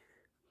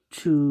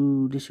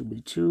 2. This should be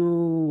the 2.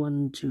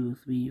 1, 2,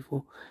 3,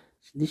 4.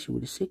 This should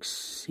be the 6.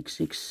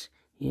 6.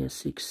 Yeah,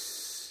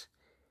 6.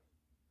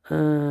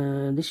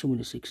 This should be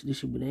the 6. This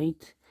should be the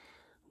 8.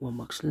 1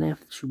 box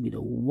left. Should be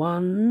the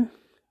 1.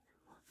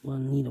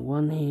 Need a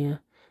 1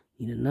 here.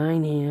 Need a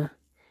 9 here.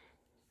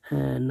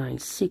 9,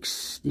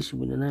 6. This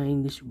should be the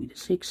 9. This should be the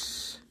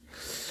 6.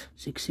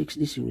 6.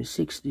 This should be the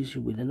 6. This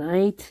should be the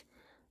 8.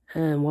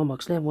 And 1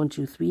 box left. 1,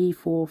 2, 3,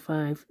 4,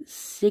 5,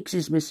 6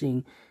 is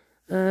missing.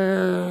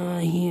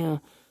 Here.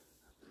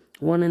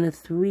 1 and a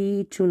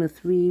 3. 2 and a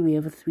 3. We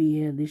have a 3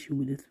 here. This should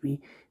be the 3.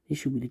 This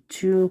should be the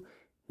 2.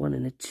 1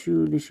 and a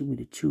 2. This should be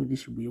the 2.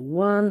 This should be a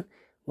 1.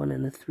 1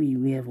 and a 3.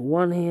 We have a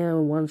 1 here.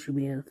 1 should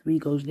be here. 3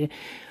 goes there.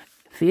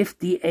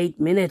 58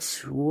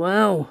 minutes.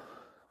 Wow.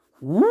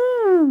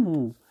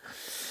 Woo.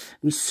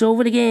 We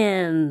solved it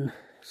again.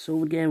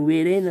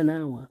 Within an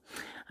hour.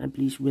 I'm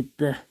pleased with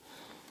the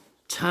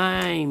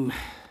time.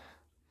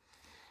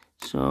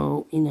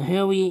 So in a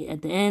hurry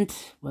at the end,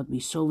 but we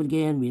solved it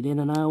again within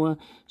an hour.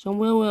 So I'm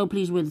well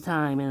pleased with the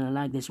time, and I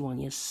like this one.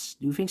 Yes,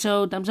 do you think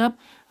so? Thumbs up.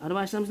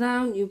 Otherwise, thumbs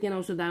down. You can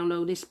also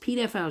download this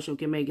PDF file so you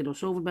can make it or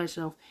solve it by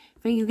yourself.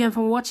 Thank you again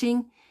for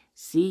watching.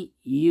 See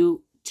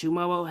you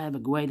tomorrow. Have a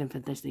great and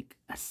fantastic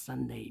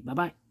Sunday. Bye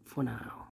bye for now.